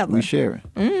eating together. We sharing.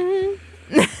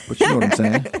 Mm-hmm. But you know what I'm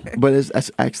saying? But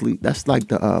that's like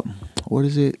the, what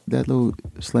is it? That little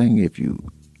slang, if you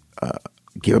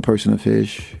give a person a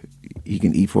fish, he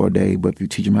can eat for a day, but if you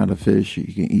teach him how to fish,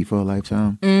 he can eat for a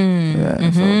lifetime. So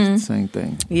it's the same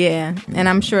thing. Yeah, and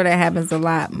I'm sure that happens a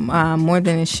lot more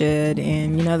than it should.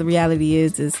 And you know, the reality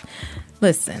is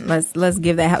listen, let's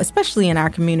give that help, especially in our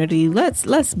community.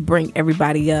 Let's bring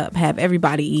everybody up, have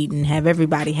everybody eating, have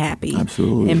everybody happy,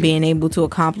 absolutely, and being able to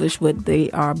accomplish what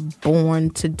they are born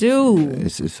to do.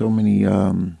 It's so many,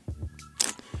 man.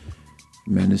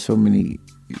 There's so many.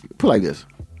 Put it like this.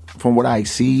 From what I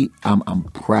see, I'm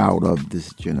proud of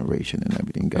this generation and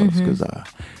everything else because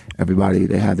everybody,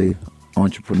 they have the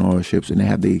entrepreneurships and they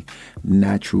have the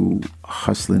natural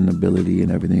hustling ability and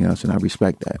everything else, and I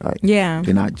respect that. Like, yeah,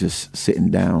 they're not just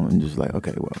sitting down and just like,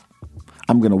 okay, well,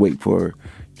 I'm gonna wait for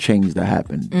change to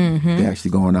happen. They're actually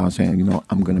going out and saying, you know,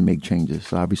 I'm gonna make changes.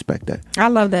 So I respect that. I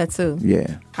love that too.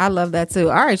 Yeah, I love that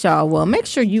too. All right, y'all. Well, make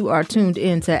sure you are tuned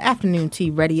in to Afternoon Tea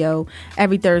Radio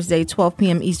every Thursday, 12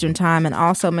 p.m. Eastern Time. And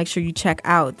also make sure you check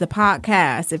out the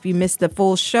podcast. If you missed the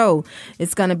full show,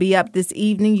 it's going to be up this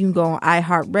evening. You can go on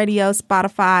iHeartRadio,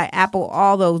 Spotify, Apple,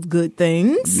 all those good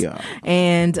things. Yeah.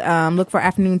 And look for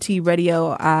Afternoon Tea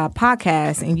Radio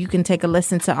podcast. And you can take a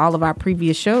listen to all of our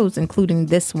previous shows, including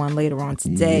this one later on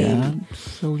today. Yeah.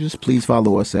 So just please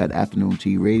follow us at Afternoon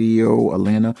Tea Radio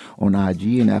Atlanta on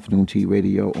IG and Afternoon Tea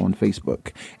Radio on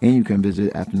Facebook. And you can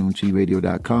visit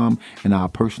afternoontearadio.com and our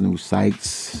personal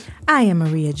sites. I am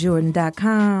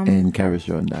MariaJordan.com. And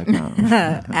KarisJordan.com.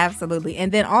 Absolutely.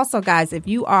 And then also, guys, if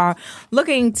you are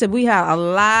looking to, we have a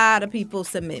lot of people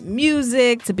submit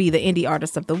music to be the Indie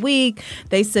Artist of the Week.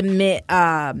 They submit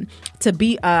to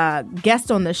be a guest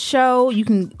on the show. You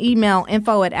can email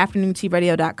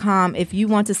info@afternoontearadio.com. If you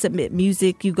want to submit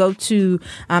music, you go to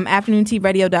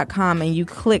afternoontearadio.com and you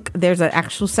click, there's an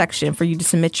actual section for you to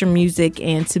submit your music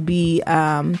and to be,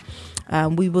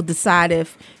 we will decide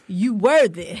if you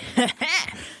worthy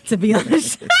to be on the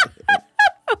show.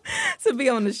 To be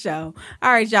on the show.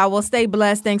 All right, y'all. Well, stay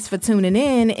blessed. Thanks for tuning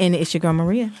in. And it's your girl,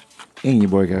 Maria. And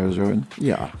your boy, Karis Jordan.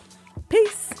 Yeah.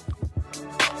 Peace.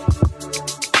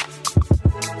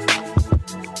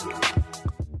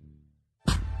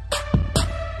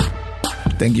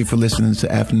 Thank you for listening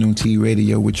to Afternoon Tea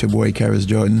Radio with your boy, Karis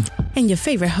Jordan. And your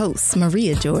favorite host,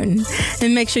 Maria Jordan.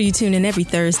 And make sure you tune in every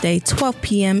Thursday, 12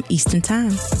 p.m. Eastern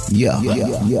Time. Yeah.